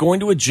 which is going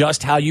to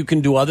adjust how you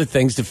can do other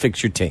things to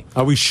fix your team.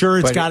 Are we sure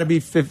it's got to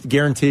be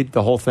guaranteed,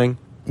 the whole thing?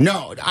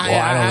 No, I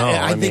don't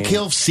know. I think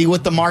he'll see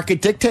what the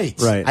market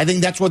dictates. Right. I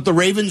think that's what the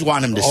Ravens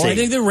want him to see. I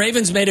think the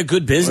Ravens made a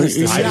good business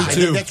decision. I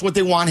think that's what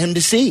they want him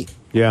to see.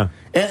 Yeah.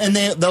 And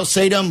they'll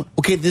say to him,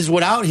 okay, this is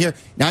what out here.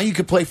 Now you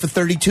could play for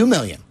 $32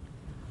 million.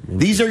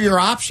 These are your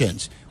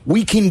options.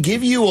 We can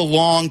give you a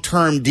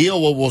long-term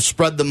deal where we'll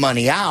spread the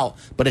money out,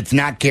 but it's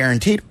not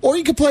guaranteed. Or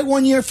you could play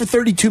 1 year for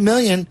 $32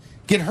 million,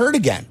 get hurt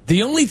again.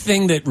 The only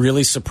thing that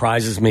really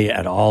surprises me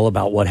at all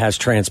about what has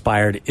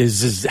transpired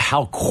is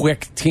how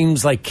quick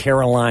teams like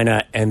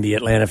Carolina and the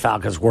Atlanta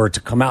Falcons were to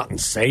come out and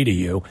say to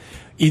you,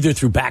 either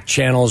through back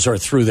channels or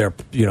through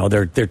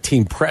their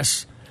team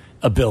press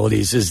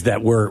abilities, is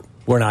that we're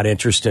not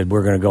interested.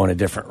 We're going to go in a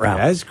different route.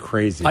 That's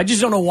crazy. I just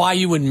don't know why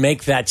you would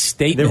make that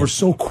statement. They were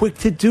so quick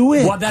to do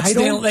it. Well, that's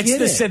the only.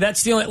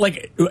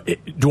 Like,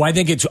 do I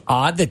think it's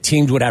odd that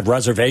teams would have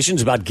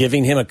reservations about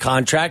giving him a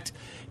contract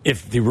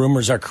if the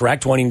rumors are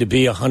correct, wanting to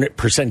be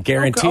 100%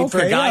 guaranteed for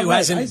a guy who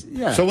hasn't?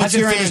 So what's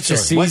your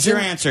answer? What's your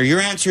answer? Your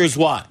answer is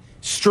what?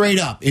 Straight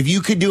up, if you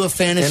could do a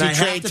fantasy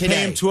trade today,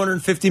 pay him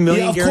 $250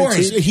 million. Of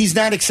course, he's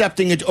not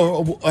accepting it.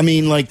 Or I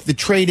mean, like the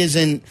trade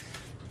isn't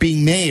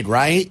being made,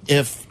 right?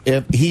 If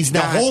he's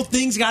not, the whole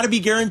thing's got to be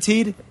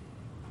guaranteed.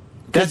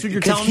 That's what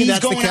you're telling me. He's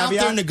that's going the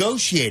caveat? out there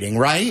negotiating,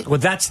 right? Well,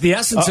 that's the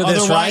essence of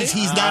this, right? Otherwise,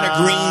 he's not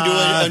agreeing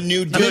to a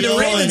new deal. I mean, the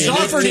Ravens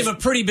offered him a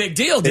pretty big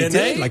deal, didn't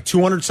they? Like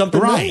 200-something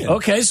million.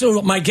 Okay,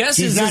 so my guess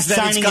is that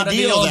it's got to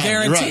be all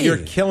guaranteed. Right. You're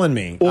killing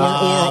me.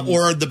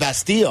 Or the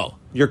best deal.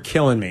 You're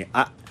killing me.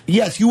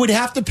 Yes, you would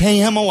have to pay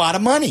him a lot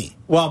of money.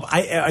 Well,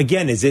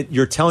 is it?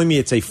 You're telling me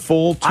it's a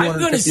full $250 million I'm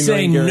going to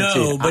say guaranteed?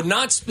 no, but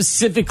not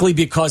specifically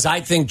because I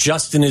think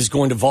Justin is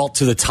going to vault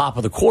to the top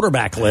of the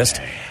quarterback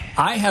list.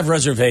 I have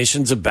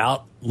reservations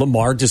about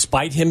Lamar,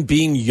 despite him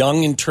being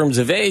young in terms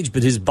of age,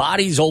 but his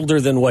body's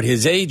older than what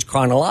his age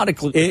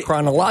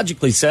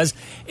chronologically says,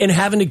 and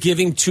having to give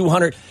him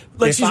 200.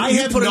 If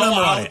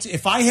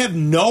I have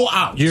no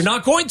out, you're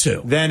not going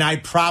to. Then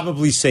I'd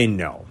probably say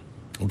no.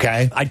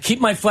 Okay, I'd keep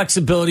my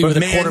flexibility with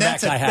the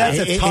quarterback I have.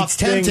 That's a tough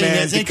thing,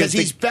 man, because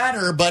he's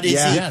better. But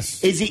is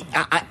he?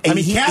 I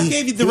mean, Cap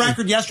gave you the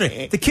record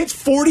yesterday. The kid's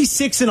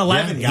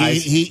 46-11,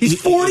 guys.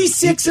 He's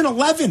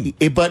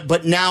 46-11.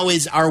 But now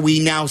are we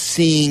now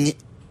seeing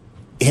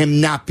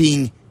him not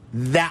being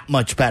that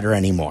much better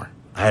anymore.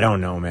 I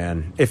don't know,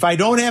 man. If I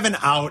don't have an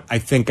out, I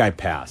think I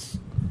pass.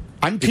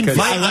 I'm confused.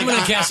 I'm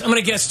going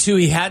to guess too.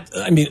 He had.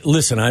 I mean,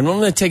 listen. I'm not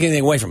going to take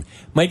anything away from him.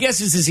 My guess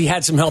is he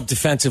had some help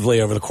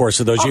defensively over the course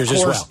of those years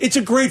as well. It's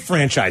a great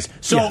franchise.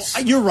 So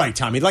you're right,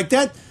 Tommy. Like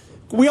that.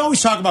 We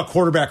always talk about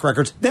quarterback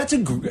records. That's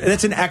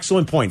an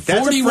excellent point.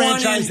 That's a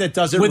franchise that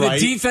does it with right.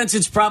 With a defense,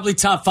 it's probably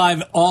top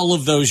 5 all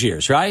of those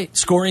years, right?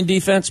 Scoring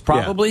defense,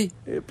 probably.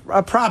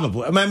 Yeah.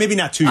 Probably. I mean, maybe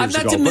not 2 years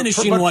ago. I'm not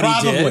diminishing what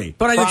probably, he did,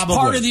 but it's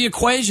part of the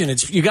equation.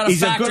 You got to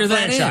factor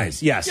that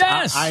franchise. in.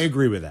 Yes. I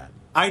agree with that.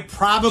 I'd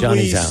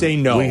probably say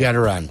no. We got to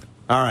run.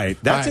 All right.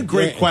 That's a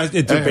great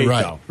question. Debate,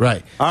 though.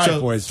 Right. All right, so,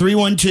 boys.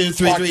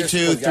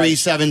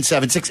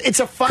 312-332-3776.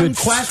 It's a fun Good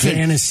question.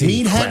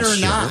 Meathead or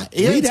not.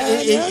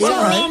 We're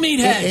all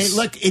meatheads.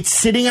 Look, it's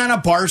sitting on a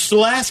bar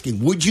stool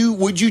asking, would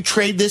you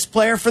trade this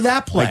player for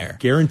that player? I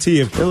guarantee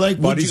you,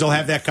 buddies will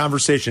have that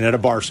conversation at a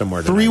bar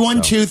somewhere.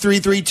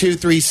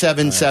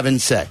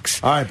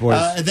 312-332-3776. All right,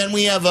 boys. Then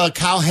we have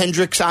Kyle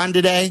Hendricks on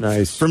today.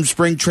 Nice. From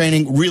spring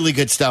training. Really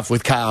good stuff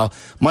with Kyle.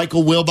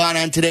 Michael Wilbon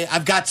on today.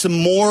 I've got some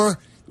more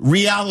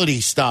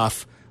reality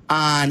stuff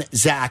on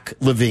Zach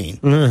LaVine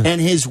and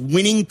his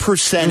winning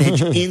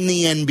percentage in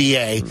the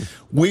NBA.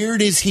 Where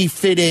does he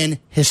fit in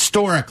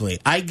historically?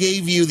 I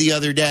gave you the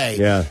other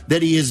day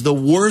that he is the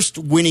worst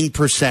winning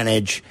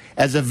percentage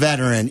as a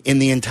veteran in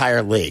the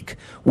entire league.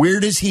 Where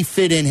does he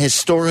fit in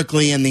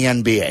historically in the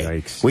NBA?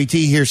 Yikes. Wait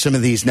till you hear some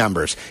of these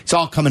numbers. It's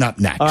all coming up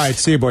next. All right,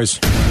 see you, boys.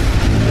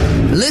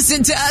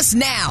 Listen to us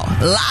now,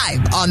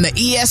 live on the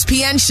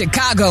ESPN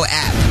Chicago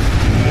app.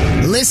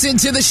 Listen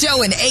to the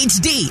show in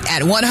HD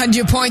at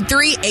 100.3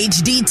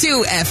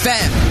 HD2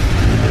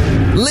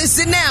 FM.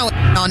 Listen now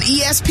on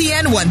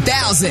ESPN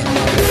 1000.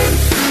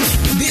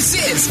 This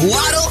is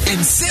Waddle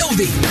and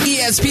Sylvie,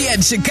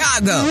 ESPN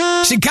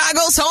Chicago,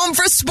 Chicago's home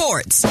for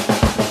sports.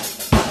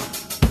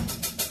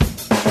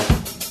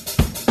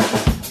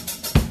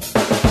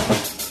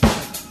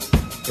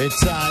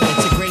 It's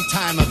a great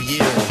time of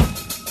year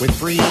with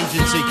free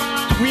agency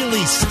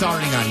really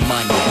starting on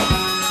Monday.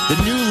 The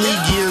new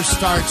league year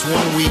starts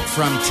 1 week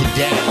from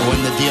today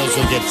when the deals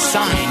will get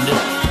signed.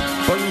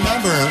 But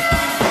remember,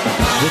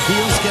 the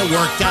deals get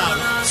worked out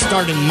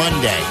starting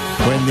Monday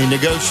when the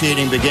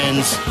negotiating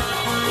begins.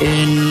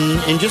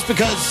 And just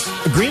because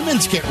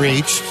agreements get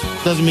reached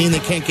doesn't mean they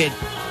can't get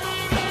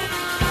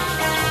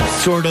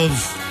sort of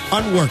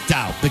unworked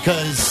out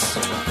because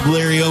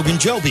Larry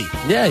Ogunjobi.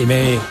 Yeah, you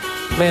may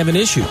have an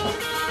issue.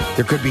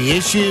 There could be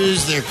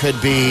issues. There could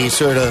be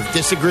sort of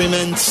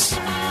disagreements.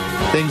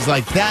 Things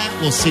like that.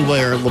 We'll see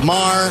where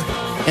Lamar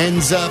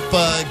ends up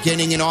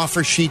getting an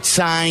offer sheet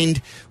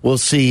signed. We'll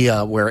see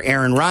where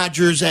Aaron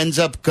Rodgers ends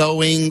up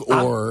going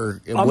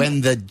or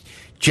when the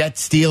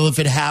Jets deal, if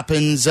it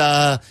happens,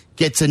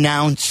 gets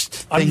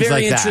announced. I'm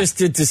very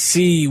interested to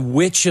see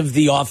which of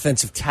the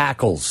offensive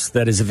tackles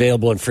that is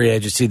available in free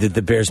agency that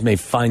the Bears may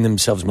find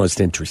themselves most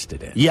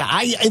interested in. Yeah,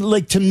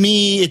 to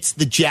me, it's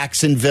the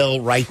Jacksonville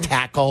right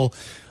tackle.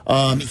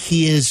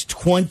 He is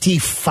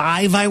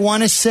 25, I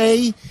want to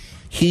say.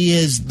 He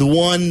is the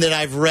one that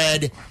I've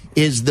read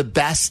is the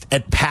best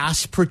at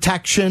pass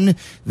protection.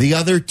 The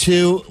other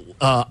two,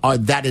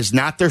 that is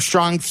not their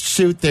strong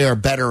suit. They are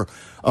better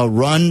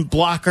run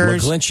blockers.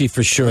 McGlinchey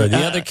for sure.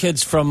 The other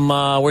kid's from,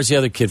 where's the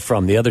other kid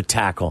from? The other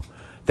tackle.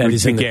 That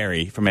is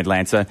Gary from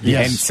Atlanta.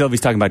 Yes. And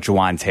Sylvie's talking about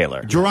Jawan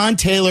Taylor. Jawan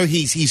Taylor,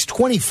 he's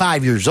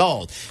 25 years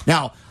old.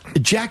 Now,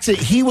 Jackson,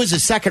 he was a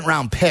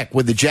second-round pick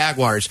with the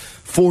Jaguars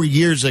 4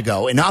 years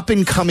ago. An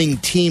up-and-coming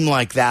team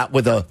like that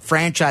with a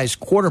franchise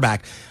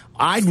quarterback,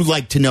 I'd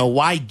like to know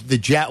why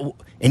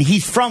and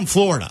he's from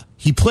Florida.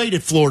 He played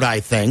at Florida, I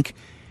think.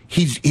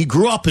 He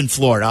grew up in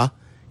Florida.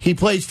 He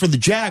plays for the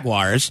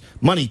Jaguars.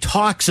 Money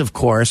talks, of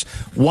course.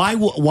 Why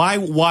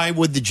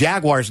would the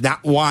Jaguars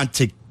not want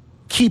to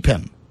keep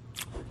him?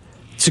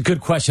 It's a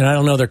good question. I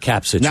don't know their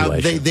cap situation. Now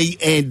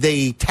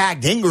they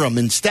tagged Ingram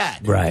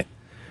instead, right?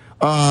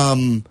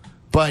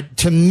 But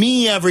to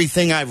me,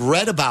 everything I've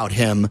read about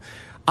him,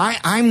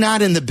 I'm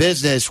not in the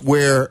business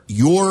where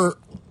your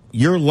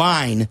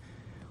line,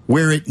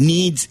 where it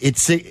needs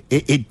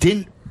it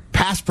didn't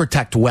pass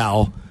protect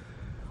well.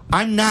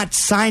 I'm not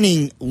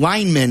signing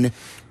linemen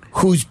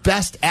whose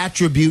best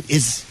attribute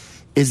is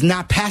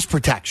not pass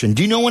protection.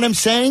 Do you know what I'm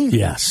saying?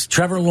 Yes.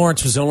 Trevor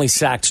Lawrence was only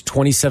sacked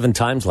 27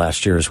 times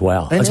last year as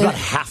well. That's about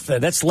half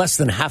that's less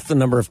than half the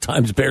number of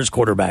times Bears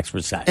quarterbacks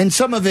were sacked. And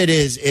some of it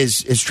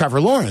is Trevor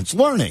Lawrence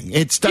learning.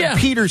 It's Doug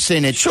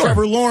Peterson. It's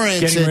Trevor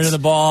Lawrence. Getting rid of the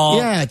ball.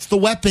 Yeah, it's the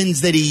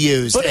weapons that he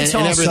used. But it's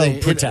also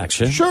everything.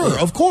 Protection. Sure,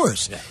 of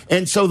course. Yeah.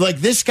 And so, like,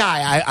 this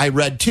guy, I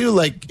read, too,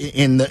 like,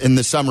 in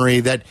the summary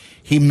that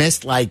he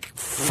missed, like,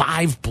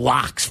 5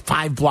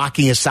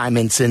 blocking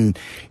assignments in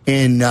the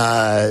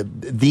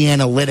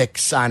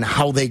analytics on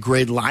how they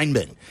grade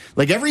linemen.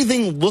 Like,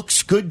 everything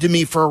looks good to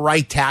me for a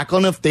right tackle.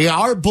 And if they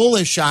are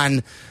bullish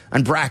on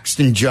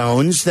Braxton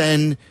Jones,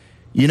 then,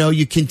 you know,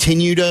 you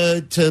continue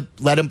to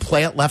let him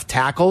play at left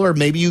tackle, or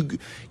maybe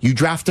you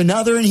draft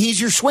another and he's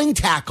your swing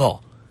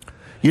tackle.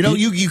 You know,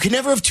 you can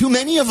never have too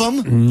many of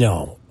them.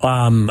 No.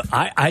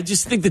 I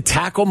just think the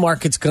tackle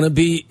market's going to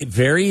be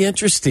very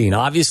interesting.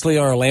 Obviously,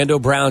 Orlando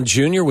Brown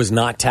Jr. was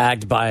not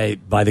tagged by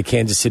the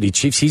Kansas City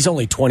Chiefs. He's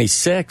only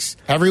 26.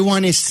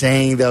 Everyone is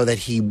saying, though, that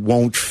he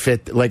won't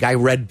fit. Like, I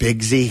read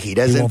Bigsy. He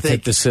doesn't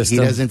fit the system.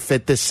 He doesn't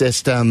fit the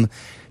system.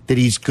 That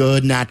he's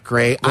good, not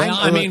great. Well,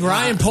 I mean,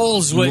 Ryan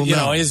Poles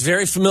is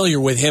very familiar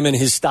with him and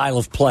his style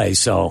of play,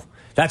 so...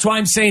 That's why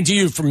I'm saying to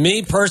you, for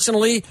me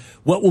personally,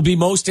 what will be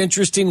most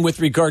interesting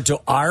with regard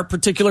to our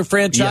particular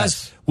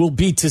franchise will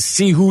be to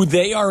see who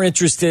they are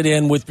interested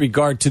in with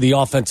regard to the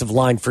offensive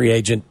line free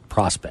agent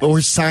prospect. Or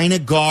sign a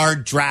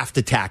guard, draft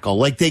a tackle.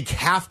 Like, they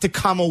have to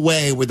come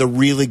away with a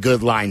really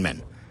good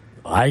lineman.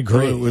 I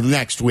agree.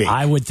 Next week.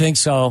 I would think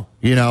so.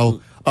 You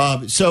know,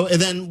 and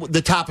then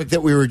the topic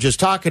that we were just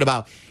talking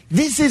about,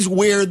 this is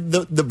where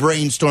the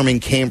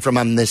brainstorming came from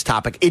on this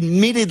topic.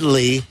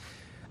 Admittedly...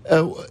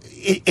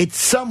 it's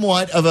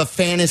somewhat of a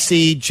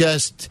fantasy,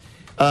 just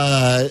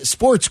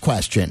sports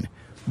question,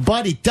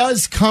 but it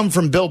does come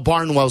from Bill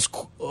Barnwell's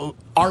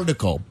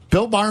article.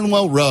 Bill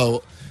Barnwell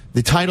wrote,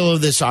 the title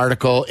of this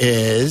article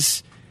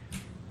is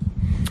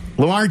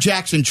Lamar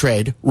Jackson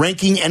trade,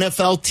 ranking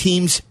NFL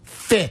teams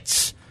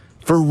fits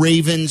for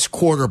Ravens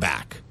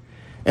quarterback.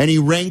 And he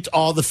ranked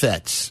all the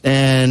fits,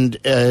 and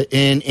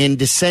in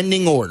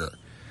descending order.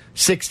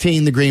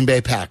 16, the Green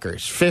Bay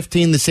Packers.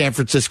 15, the San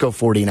Francisco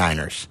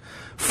 49ers.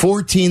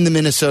 14, the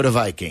Minnesota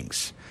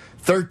Vikings.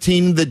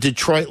 13, the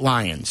Detroit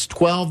Lions.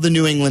 12, the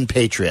New England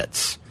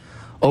Patriots.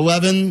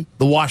 11,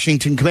 the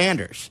Washington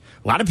Commanders.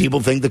 A lot of people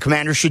think the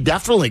Commanders should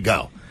definitely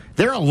go.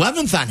 They're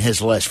 11th on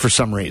his list for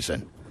some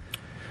reason.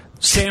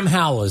 Sam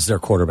Howell is their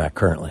quarterback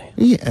currently.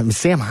 Yeah,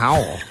 Sam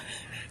Howell.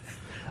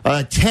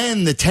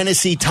 10, the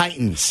Tennessee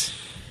Titans.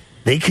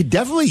 They could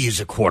definitely use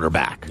a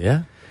quarterback.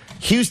 Yeah.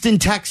 Houston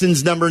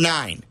Texans, number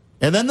 9.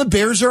 And then the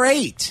Bears are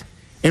 8.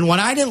 And what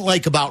I didn't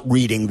like about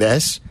reading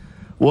this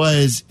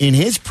was in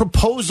his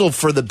proposal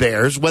for the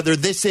Bears, whether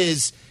this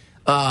is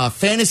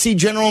fantasy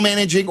general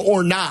managing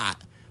or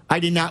not, I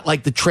did not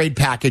like the trade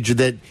package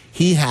that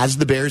he has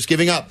the Bears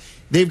giving up.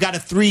 They've got a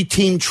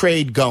 3-team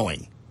trade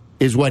going,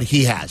 is what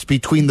he has,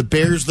 between the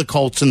Bears, the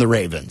Colts, and the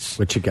Ravens.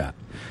 What you got?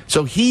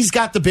 So he's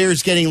got the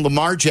Bears getting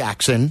Lamar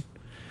Jackson,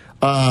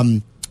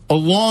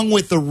 along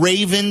with the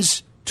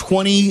Ravens'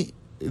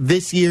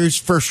 this year's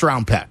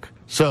first-round pick.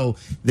 So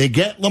they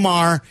get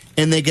Lamar,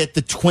 and they get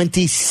the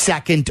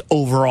 22nd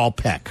overall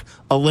pick,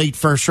 a late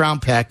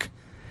first-round pick,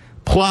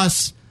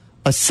 plus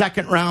a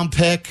second-round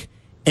pick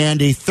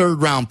and a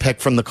third-round pick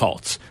from the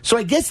Colts. So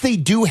I guess they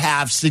do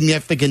have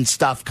significant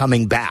stuff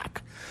coming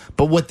back.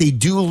 But what they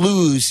do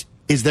lose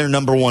is their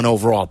number 1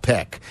 overall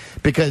pick,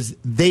 because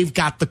they've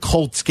got the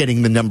Colts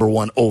getting the number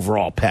 1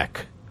 overall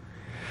pick.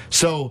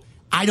 So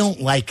I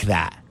don't like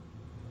that.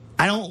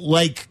 I don't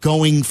like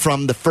going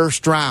from the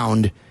first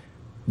round,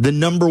 the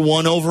number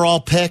 1 overall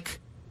pick,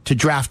 to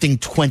drafting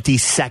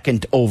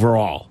 22nd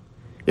overall,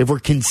 if we're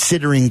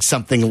considering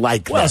something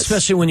like this.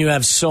 Especially when you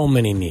have so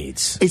many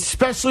needs.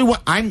 Especially when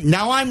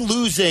I'm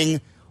losing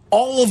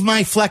all of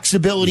my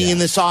flexibility in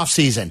this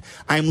offseason.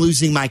 I'm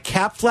losing my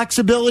cap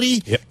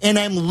flexibility, and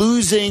I'm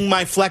losing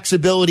my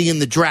flexibility in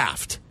the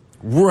draft.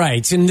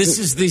 Right, and this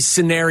is the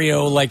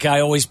scenario like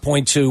I always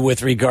point to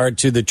with regard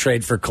to the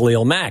trade for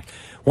Khalil Mack.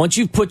 Once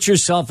you've put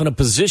yourself in a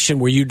position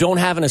where you don't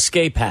have an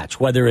escape hatch,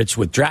 whether it's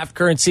with draft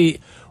currency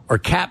or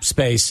cap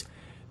space,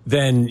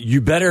 then you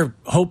better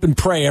hope and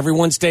pray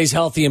everyone stays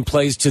healthy and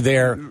plays to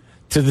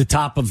the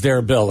top of their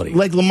ability.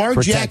 Like Lamar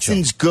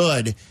Jackson's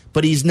good,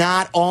 but he's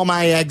not all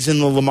my eggs in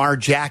the Lamar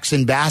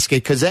Jackson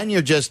basket, because then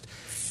you're just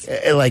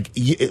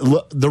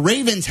the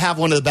Ravens have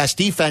one of the best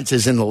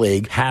defenses in the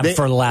league.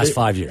 For the last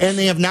 5 years. And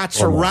they have not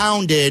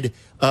surrounded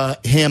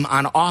him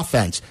on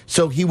offense.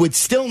 So he would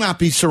still not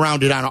be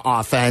surrounded on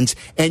offense,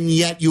 and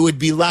yet you would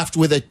be left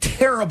with a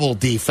terrible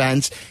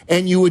defense,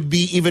 and you would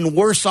be even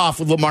worse off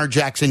with Lamar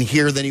Jackson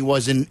here than he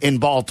was in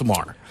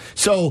Baltimore.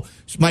 So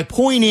my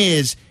point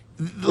is,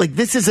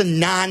 this is a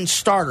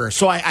non-starter.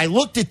 So I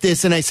looked at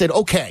this and I said,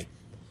 okay,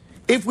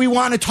 if we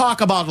want to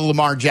talk about a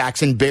Lamar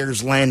Jackson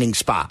Bears landing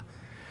spot,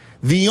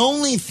 the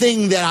only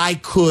thing that I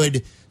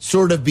could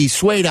sort of be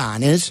swayed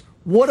on is,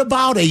 what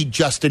about a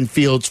Justin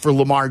Fields for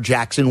Lamar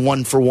Jackson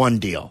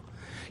 1-for-1 deal?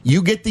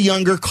 You get the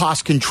younger,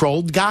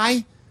 cost-controlled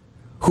guy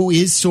who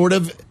is sort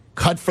of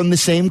cut from the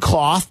same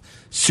cloth,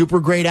 super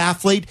great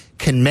athlete,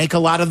 can make a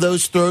lot of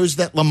those throws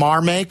that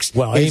Lamar makes,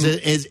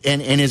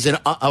 is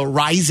a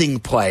rising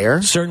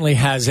player. Certainly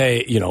has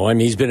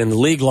he's been in the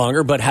league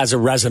longer, but has a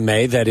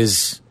resume that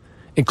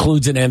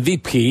includes an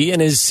MVP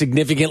and is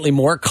significantly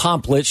more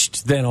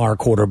accomplished than our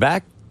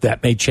quarterback.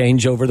 That may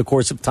change over the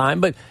course of time,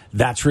 but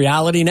that's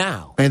reality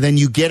now. And then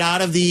you get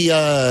out of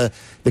the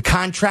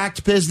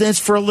contract business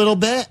for a little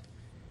bit,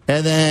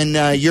 and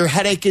then your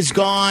headache is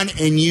gone,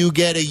 and you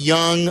get a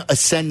young,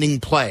 ascending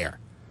player.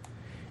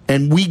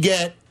 And we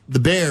get the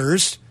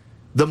Bears,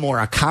 the more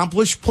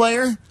accomplished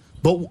player,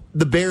 but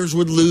the Bears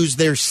would lose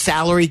their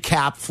salary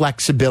cap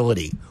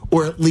flexibility,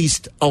 or at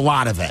least a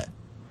lot of it.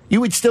 You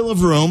would still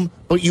have room,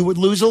 but you would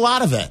lose a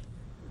lot of it.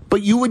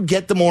 but you would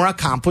get the more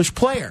accomplished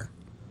player.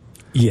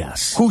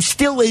 Yes. Who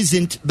still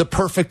isn't the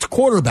perfect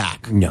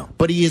quarterback. No.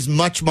 But he is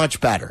much, much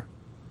better.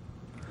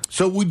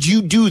 So would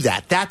you do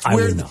that? That's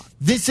where I would not.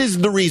 This is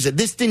the reason.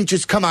 This didn't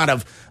just come out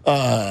of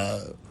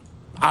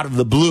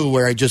the blue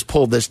where I just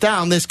pulled this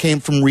down. This came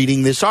from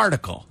reading this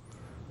article.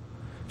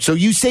 So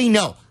you say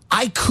no.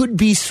 I could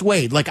be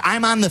swayed. Like,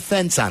 I'm on the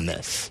fence on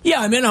this.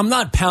 Yeah, I mean, I'm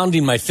not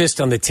pounding my fist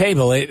on the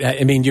table.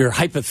 I mean, your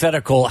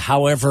hypothetical,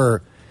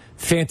 however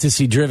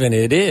fantasy-driven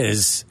it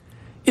is,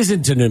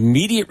 isn't an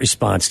immediate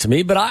response to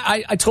me. But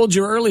I told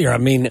you earlier, I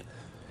mean,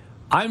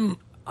 I'm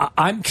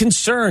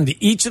concerned.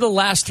 Each of the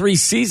last 3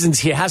 seasons,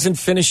 he hasn't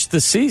finished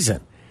the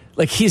season.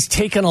 Like, he's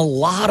taken a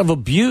lot of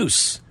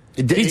abuse.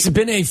 He's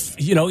been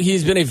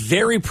a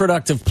very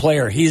productive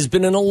player. He's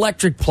been an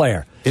electric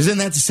player. Isn't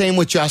that the same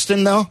with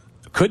Justin, though?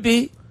 Could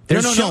be.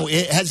 No.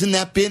 Hasn't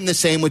that been the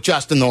same with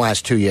Justin the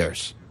last 2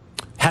 years?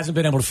 Hasn't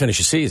been able to finish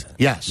a season.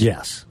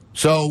 Yes.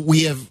 So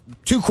we have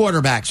 2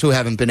 quarterbacks who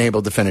haven't been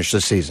able to finish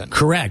the season.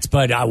 Correct,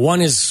 but one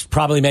is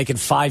probably making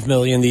 $5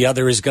 million. The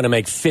other is going to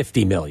make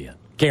 $50 million,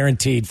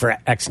 guaranteed for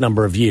X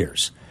number of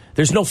years.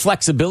 There's no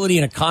flexibility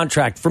in a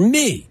contract for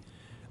me.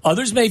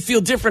 Others may feel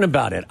different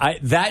about it.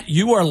 That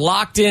you are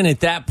locked in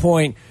at that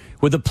point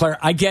with a player.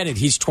 I get it.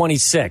 He's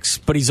 26,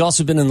 but he's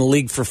also been in the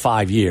league for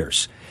 5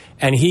 years.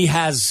 And he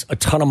has a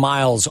ton of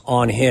miles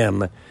on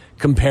him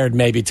compared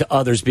maybe to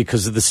others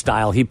because of the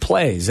style he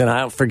plays. And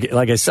I forget,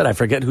 like I said, I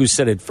forget who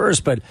said it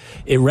first, but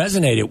it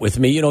resonated with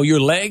me. You know, your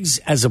legs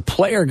as a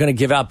player are going to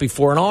give out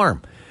before an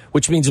arm,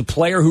 which means a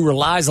player who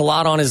relies a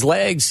lot on his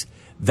legs,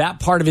 that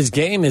part of his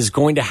game is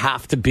going to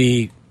have to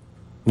be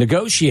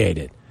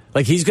negotiated.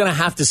 Like, he's going to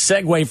have to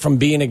segue from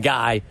being a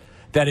guy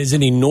that is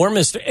an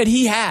enormous, and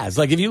he has.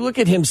 Like, if you look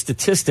at him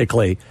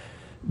statistically,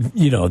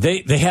 you know,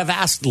 they have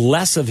asked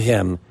less of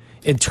him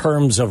in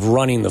terms of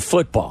running the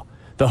football.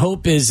 The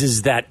hope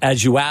is that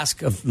as you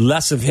ask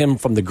less of him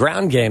from the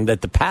ground game,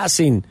 that the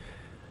passing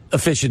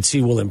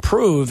efficiency will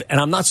improve. And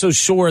I'm not so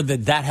sure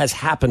that has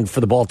happened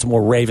for the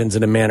Baltimore Ravens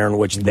in a manner in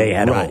which they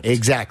had hoped.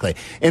 Exactly.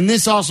 And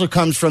this also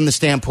comes from the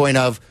standpoint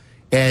of,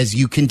 as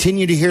you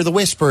continue to hear the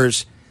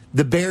whispers,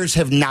 the Bears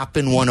have not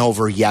been won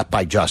over yet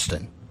by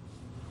Justin.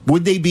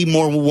 Would they be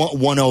more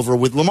won over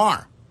with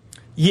Lamar?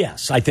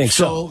 Yes, I think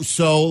so.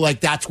 So,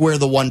 like, that's where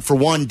the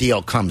 1-for-1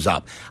 deal comes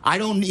up. I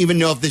don't even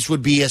know if this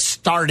would be a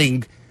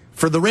starting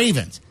for the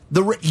Ravens.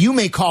 You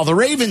may call the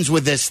Ravens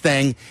with this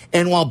thing,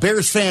 and while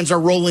Bears fans are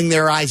rolling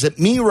their eyes at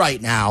me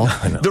right now,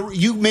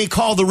 you may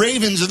call the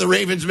Ravens, and the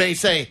Ravens may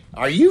say,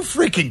 "Are you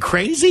freaking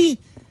crazy?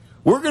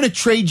 We're going to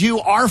trade you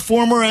our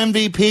former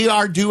MVP,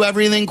 our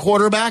do-everything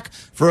quarterback,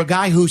 for a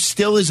guy who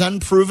still is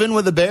unproven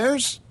with the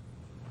Bears?"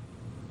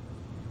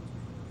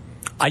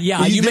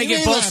 You may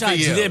get both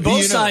sides.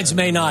 Both sides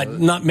may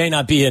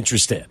not be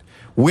interested.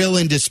 Will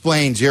in Des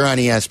Plaines, you're on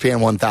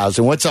ESPN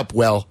 1000. What's up,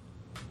 Will?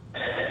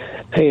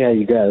 Hey, how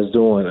you guys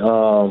doing?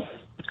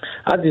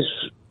 I just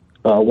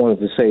wanted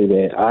to say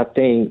that I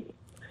think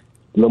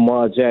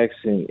Lamar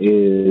Jackson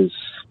is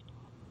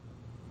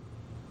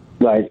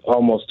like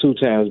almost 2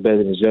 times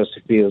better than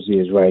Justin Fields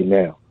is right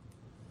now.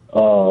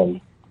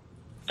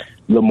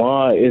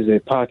 Lamar is a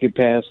pocket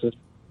passer.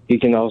 He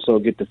can also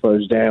get the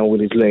first down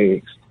with his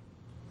legs.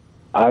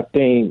 I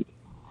think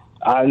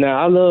I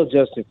love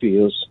Justin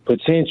Fields'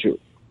 potential,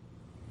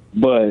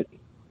 but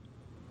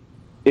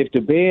if the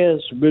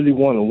Bears really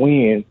want to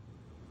win,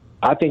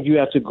 I think you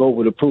have to go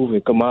with a proven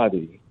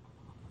commodity,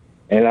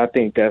 and I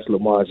think that's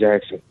Lamar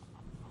Jackson.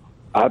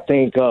 I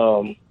think.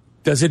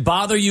 Does it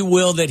bother you,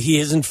 Will, that he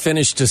hasn't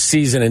finished a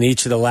season in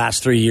each of the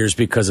last 3 years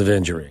because of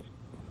injury?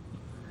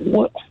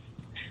 What?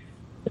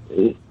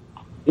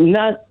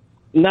 Not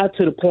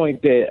to the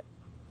point that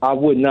I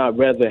would not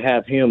rather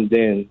have him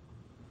than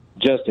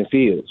Justin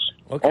Fields.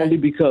 Okay. Only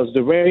because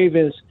the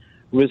Ravens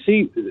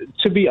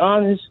to be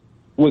honest,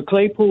 with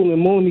Claypool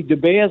and Mooney, the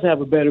Bears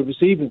have a better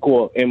receiving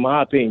corps, in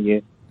my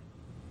opinion,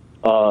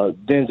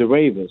 than the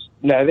Ravens.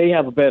 Now, they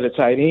have a better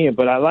tight end,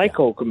 but I like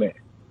Cole Kmet.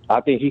 I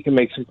think he can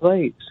make some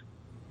plays.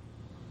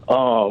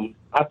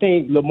 I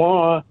think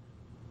Lamar,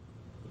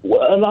 a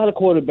lot of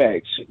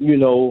quarterbacks,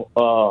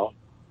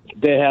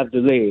 they have the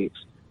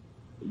legs.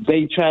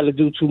 They try to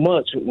do too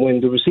much when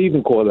the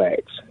receiving corps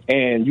lacks,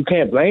 and you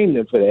can't blame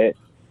them for that.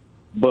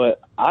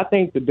 But I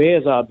think the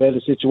Bears are a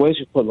better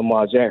situation for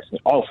Lamar Jackson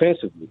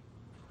offensively,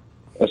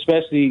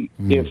 especially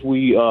if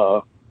we,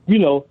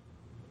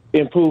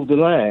 improve the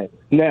line.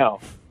 Now,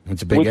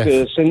 it's a big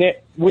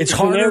it's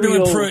harder to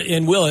improve,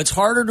 and Will, it's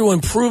harder to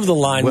improve the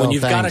line when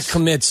you've got to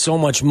commit so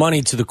much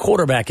money to the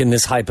quarterback in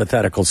this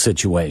hypothetical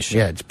situation.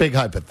 Yeah, it's big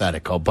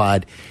hypothetical,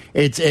 but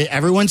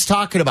everyone's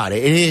talking about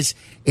it.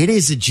 It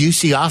is a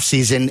juicy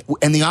offseason,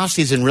 and the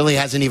offseason really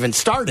hasn't even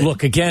started.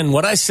 Look, again,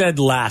 what I said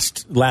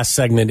last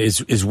segment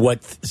is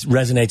what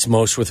resonates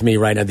most with me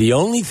right now. The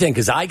only thing,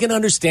 because I can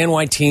understand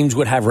why teams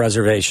would have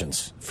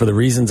reservations for the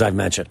reasons I've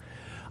mentioned.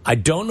 I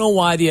don't know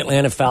why the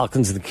Atlanta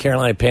Falcons and the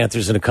Carolina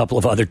Panthers and a couple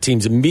of other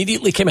teams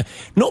immediately came in.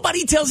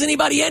 Nobody tells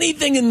anybody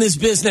anything in this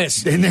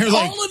business. And they're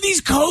like, all of these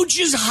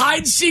coaches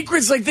hide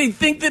secrets like they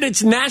think that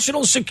it's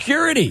national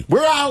security.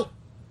 We're out.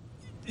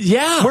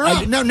 Yeah. We're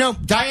out. No,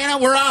 Diana,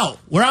 we're out.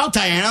 We're out,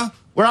 Diana.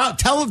 We're out.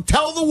 Tell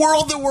the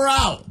world that we're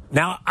out.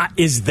 Now,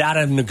 is that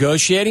a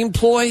negotiating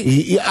ploy?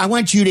 I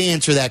want you to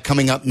answer that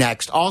coming up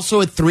next.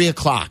 Also at 3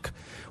 o'clock,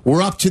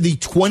 we're up to the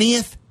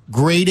 20th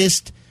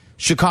greatest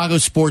Chicago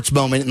sports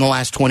moment in the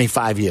last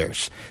 25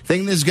 years.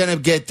 Thing that's going to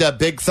get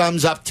big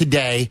thumbs up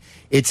today.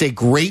 It's a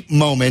great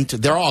moment.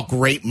 They're all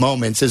great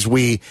moments as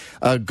we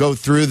go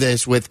through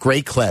this with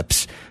great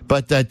clips.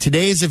 But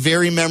today is a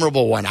very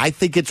memorable one. I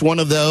think it's one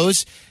of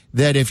those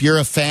that if you're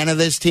a fan of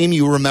this team,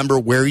 you remember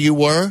where you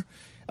were.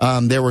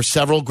 There were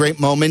several great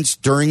moments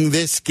during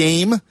this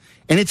game.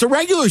 And it's a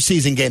regular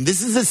season game.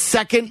 This is the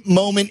second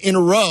moment in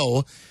a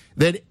row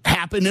that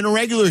happened in a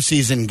regular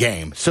season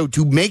game. So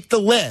to make the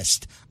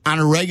list on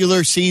a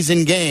regular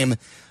season game,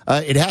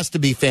 it has to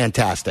be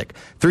fantastic.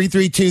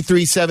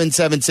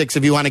 332-3776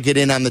 if you want to get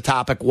in on the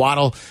topic.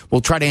 Waddle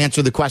will try to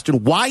answer the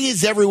question, why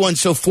is everyone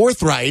so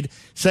forthright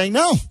saying,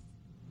 no,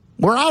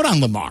 we're out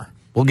on Lamar?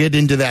 We'll get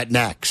into that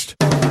next.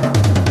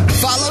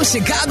 Follow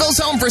Chicago's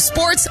Home for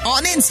Sports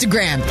on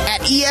Instagram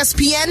at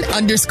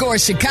ESPN_Chicago.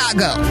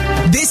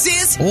 This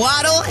is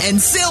Waddle and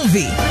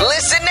Sylvie.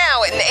 Listen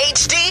now in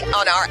HD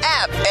on our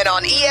app and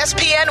on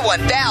ESPN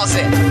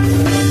 1000.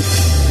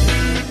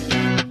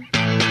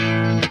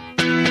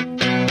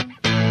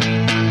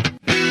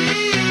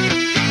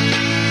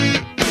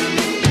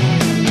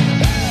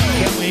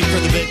 Can't wait for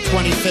the big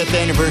 25th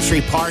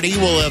anniversary party.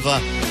 We'll have I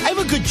have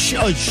a good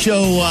show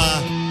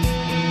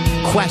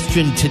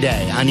question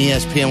today on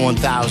ESPN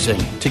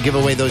 1000 to give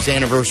away those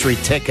anniversary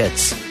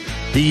tickets.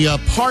 The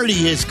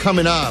party is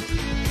coming up.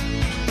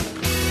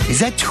 Is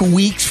that 2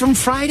 weeks from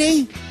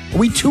Friday? Are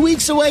we 2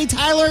 weeks away,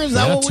 Tyler? Is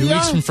that what we are? 2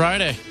 weeks from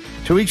Friday.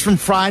 2 weeks from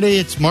Friday.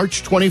 It's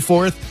March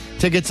 24th.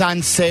 Tickets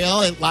on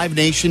sale at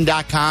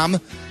livenation.com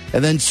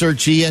and then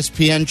search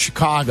ESPN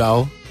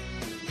Chicago.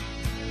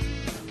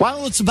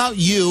 Well, it's about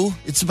you.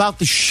 It's about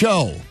the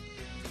show.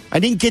 I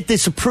didn't get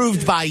this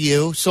approved by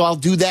you, so I'll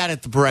do that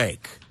at the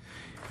break.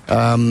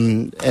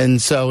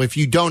 And so if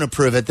you don't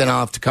approve it, then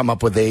I'll have to come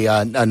up with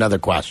another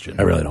question.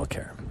 I really don't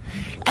care.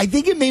 I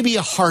think it may be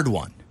a hard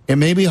one. It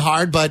may be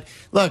hard, but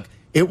look,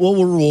 it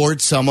will reward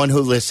someone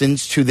who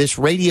listens to this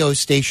radio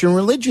station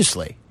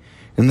religiously.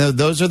 And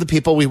those are the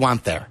people we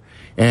want there.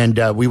 And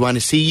we want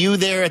to see you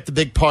there at the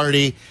big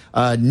party,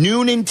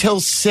 noon until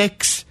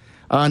 6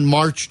 on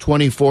March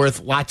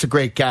 24th. Lots of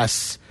great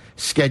guests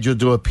scheduled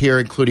to appear,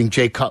 including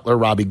Jay Cutler,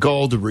 Robbie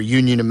Gold, a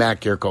reunion of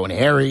Matt Gierko and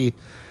Harry.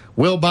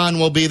 Wilbon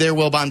will be there.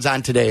 Wilbon's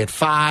on today at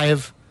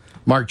 5.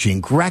 Mark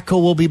Jean Greco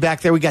will be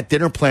back there. We got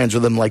dinner plans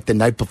with him like the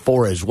night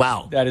before as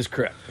well. That is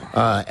correct.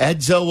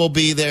 Edzo will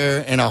be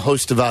there and a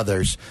host of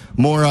others.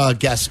 More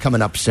guests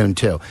coming up soon,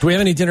 too. Do we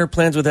have any dinner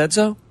plans with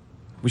Edzo?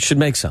 We should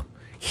make some.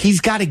 He's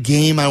got a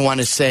game, I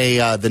want to say,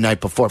 the night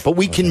before. But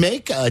we can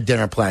make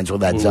dinner plans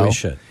with Edzo. We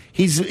should.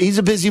 He's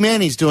a busy man.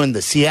 He's doing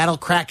the Seattle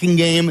Kraken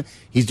game.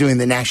 He's doing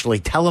the nationally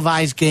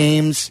televised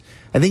games.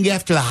 I think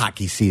after the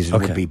hockey season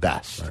would be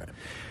best. All right.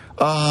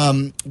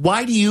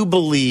 Why do you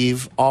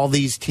believe all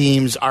these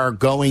teams are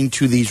going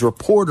to these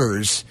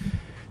reporters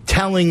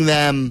telling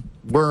them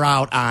we're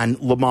out on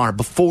Lamar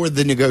before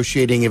the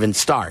negotiating even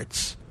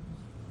starts?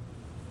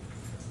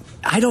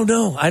 I don't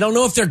know. I don't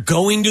know if they're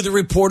going to the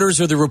reporters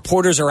or the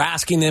reporters are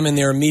asking them and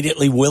they're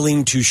immediately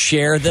willing to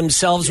share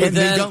themselves with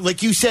them. They don't,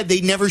 like you said,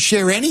 they never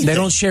share anything. They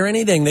don't share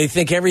anything. They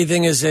think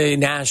everything is a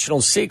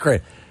national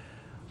secret.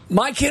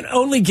 My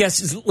only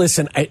guess is,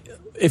 listen,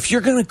 if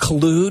you're going to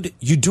collude,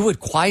 you do it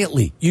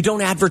quietly. You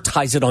don't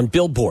advertise it on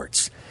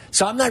billboards.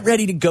 So I'm not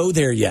ready to go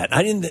there yet.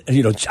 I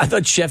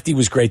thought Shefty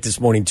was great this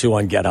morning, too,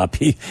 on Get Up.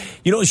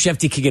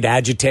 Shefty could get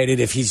agitated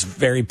if he's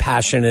very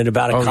passionate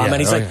about a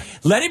comment. He's like,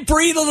 let it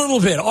breathe a little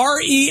bit.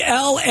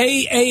 RELAAX.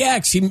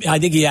 I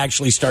think he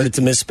actually started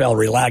to misspell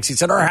relax. He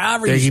said, or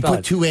however you spell it.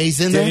 He put 2 A's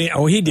in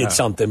there? He did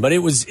something, but it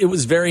was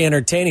very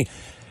entertaining.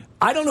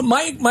 I don't know.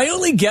 My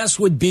only guess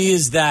would be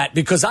is that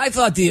because I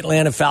thought the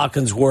Atlanta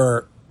Falcons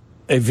were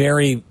a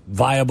very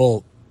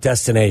viable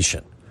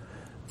destination.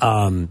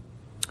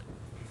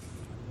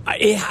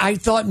 I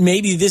thought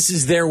maybe this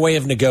is their way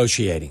of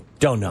negotiating.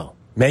 Don't know.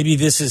 Maybe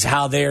this is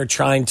how they're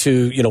trying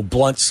to,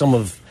 blunt some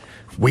of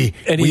we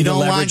don't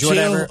leverage want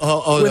or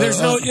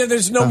whatever.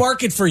 There's no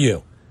market for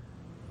you.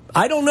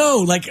 I don't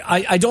know. Like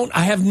I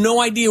have no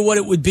idea what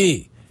it would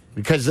be.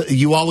 Because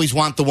you always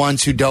want the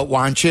ones who don't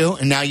want you,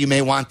 and now you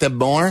may want them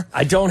more.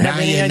 I don't have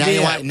any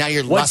idea. Now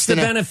you're What's the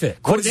benefit?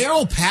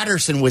 Cordero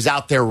Patterson was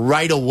out there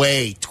right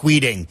away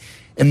tweeting,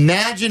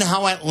 imagine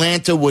how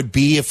Atlanta would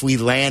be if we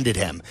landed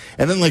him.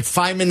 And then like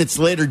 5 minutes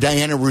later,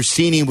 Diana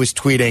Rossini was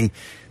tweeting,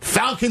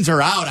 Falcons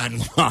are out on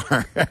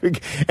Lamar.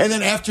 And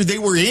then after they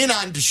were in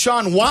on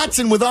Deshaun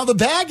Watson with all the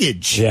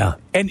baggage. Yeah.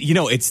 And,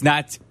 it's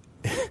not...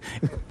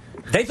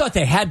 They thought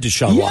they had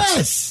Deshaun Watson.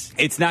 Yes.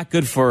 It's not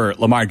good for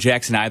Lamar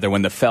Jackson either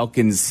when the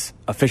Falcons'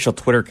 official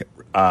Twitter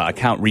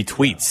account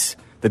retweets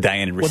the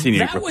Diana Rossini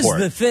report. That was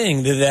the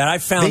thing that I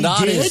found they out.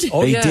 Did?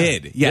 They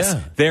did. Yes.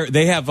 Yeah.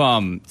 They have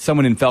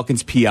someone in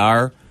Falcons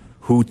PR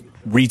who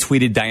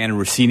retweeted Diana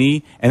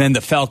Rossini, and then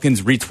the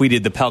Falcons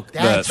retweeted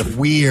That's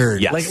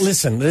weird. Yes. Like,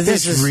 listen,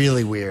 this is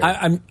really weird.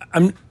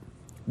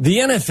 The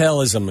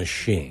NFL is a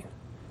machine.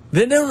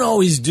 They don't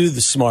always do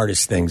the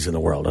smartest things in the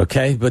world,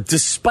 okay? But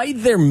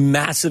despite their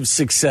massive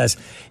success,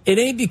 it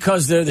ain't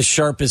because they're the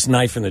sharpest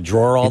knife in the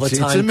drawer all the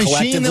time. It's a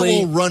machine that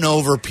will run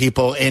over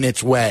people in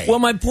its way. Well,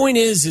 my point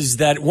is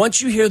that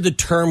once you hear the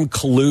term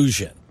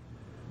collusion,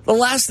 the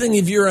last thing,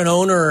 if you're an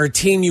owner or a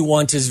team you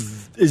want,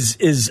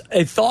 is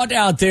a thought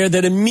out there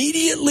that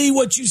immediately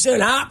what you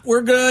said,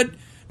 we're good,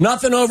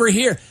 nothing over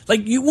here.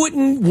 Like, you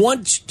wouldn't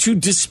want to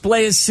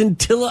display a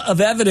scintilla of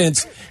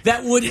evidence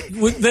that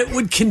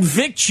would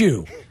convict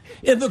you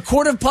in the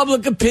court of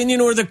public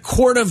opinion or the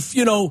court of,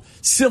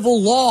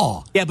 civil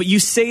law. Yeah, but you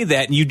say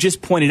that, and you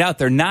just pointed out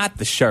they're not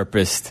the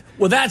sharpest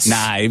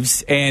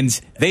knives, and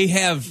they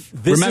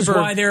have. This is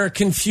why they're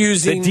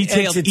confusing. The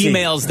detailed entity.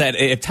 emails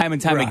that, time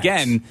and time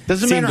again,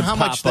 doesn't matter how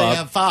much they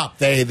have up.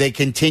 They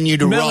continue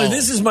to Miller, roll.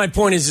 this is my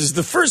point: is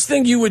the first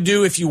thing you would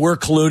do if you were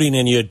colluding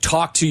and you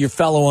talk to your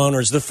fellow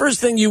owners. The first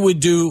thing you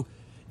would do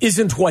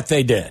isn't what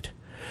they did.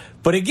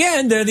 But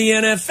again, they're the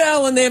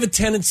NFL, and they have a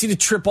tendency to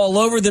trip all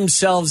over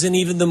themselves in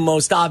even the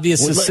most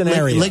obvious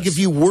scenarios. Like if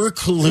you were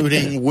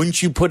colluding,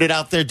 wouldn't you put it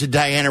out there to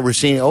Diana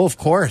Rossini? Oh, of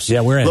course.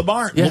 Yeah, we're in.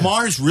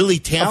 Lamar's really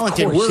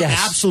talented. We're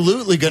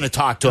absolutely going to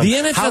talk to him. The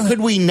NFL, how could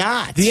we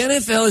not? The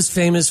NFL is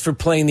famous for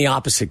playing the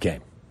opposite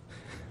game.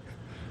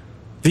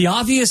 The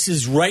obvious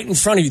is right in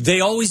front of you.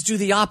 They always do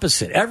the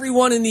opposite.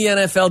 Everyone in the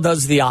NFL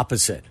does the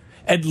opposite,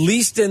 at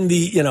least in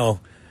the,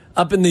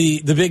 up in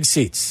the big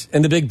seats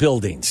and the big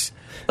buildings.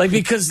 Like,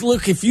 because,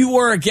 look, if you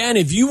were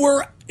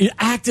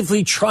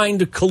actively trying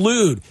to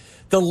collude,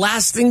 the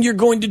last thing you're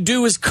going to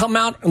do is come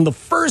out on the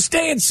first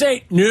day and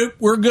say, nope,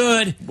 we're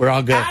good. We're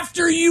all good.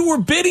 After you were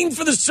bidding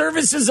for the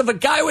services of a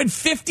guy who had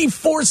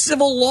 54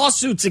 civil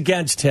lawsuits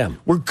against him.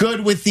 We're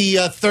good with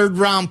the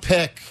third-round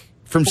pick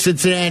from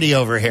Cincinnati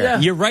over here. Yeah.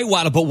 You're right,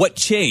 Waddle, but what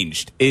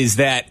changed is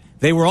that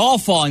they were all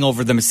falling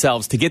over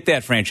themselves to get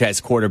that franchise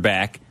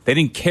quarterback. They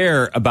didn't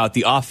care about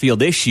the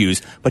off-field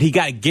issues, but he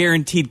got a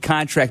guaranteed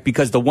contract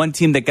because the one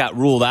team that got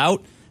ruled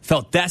out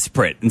felt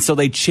desperate, and so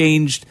they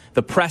changed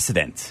the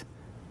precedent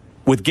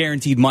with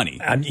guaranteed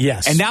money.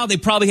 Yes. And now they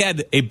probably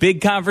had a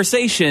big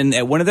conversation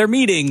at one of their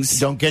meetings.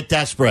 Don't get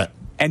desperate.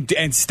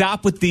 And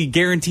stop with the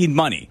guaranteed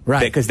money.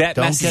 Right. Because that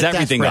messes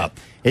everything up.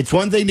 It's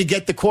one thing to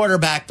get the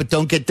quarterback, but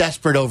don't get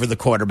desperate over the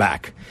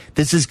quarterback.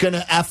 This is going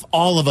to F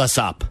all of us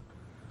up.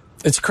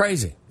 It's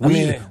crazy.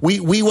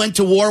 We went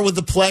to war with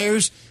the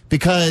players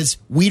because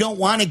we don't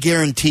want to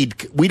guarantee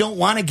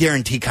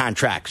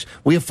contracts.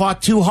 We have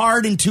fought too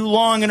hard and too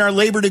long in our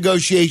labor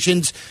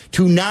negotiations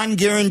to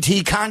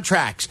non-guarantee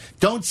contracts.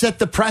 Don't set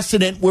the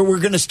precedent where we're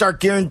going to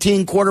start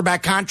guaranteeing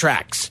quarterback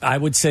contracts. I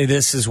would say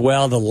this as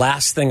well. The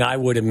last thing I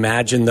would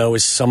imagine, though,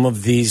 is some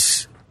of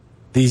these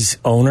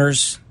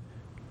owners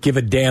give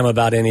a damn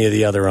about any of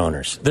the other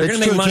owners. They're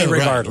going to make money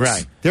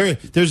regardless. Right.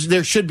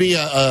 There should be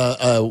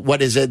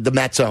the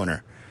Mets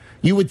owner.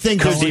 You would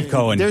think Steve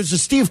Cohen. There's a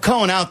Steve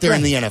Cohen out there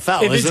in the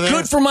NFL. If it's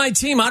good for my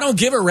team, I don't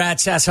give a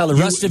rat's ass how the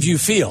rest of you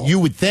feel. You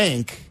would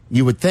think,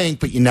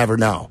 but you never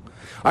know.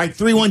 All right,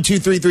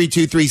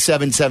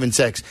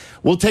 312-332-3776.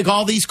 We'll take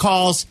all these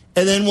calls,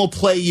 and then we'll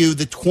play you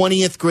the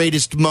 20th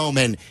greatest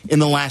moment in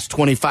the last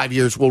 25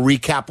 years. We'll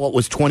recap what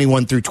was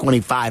 21 through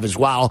 25 as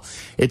well.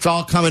 It's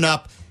all coming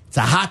up. It's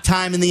a hot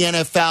time in the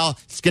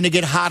NFL. It's going to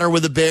get hotter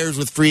with the Bears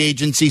with free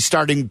agency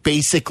starting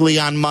basically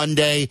on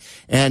Monday,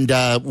 and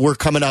we're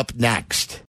coming up next.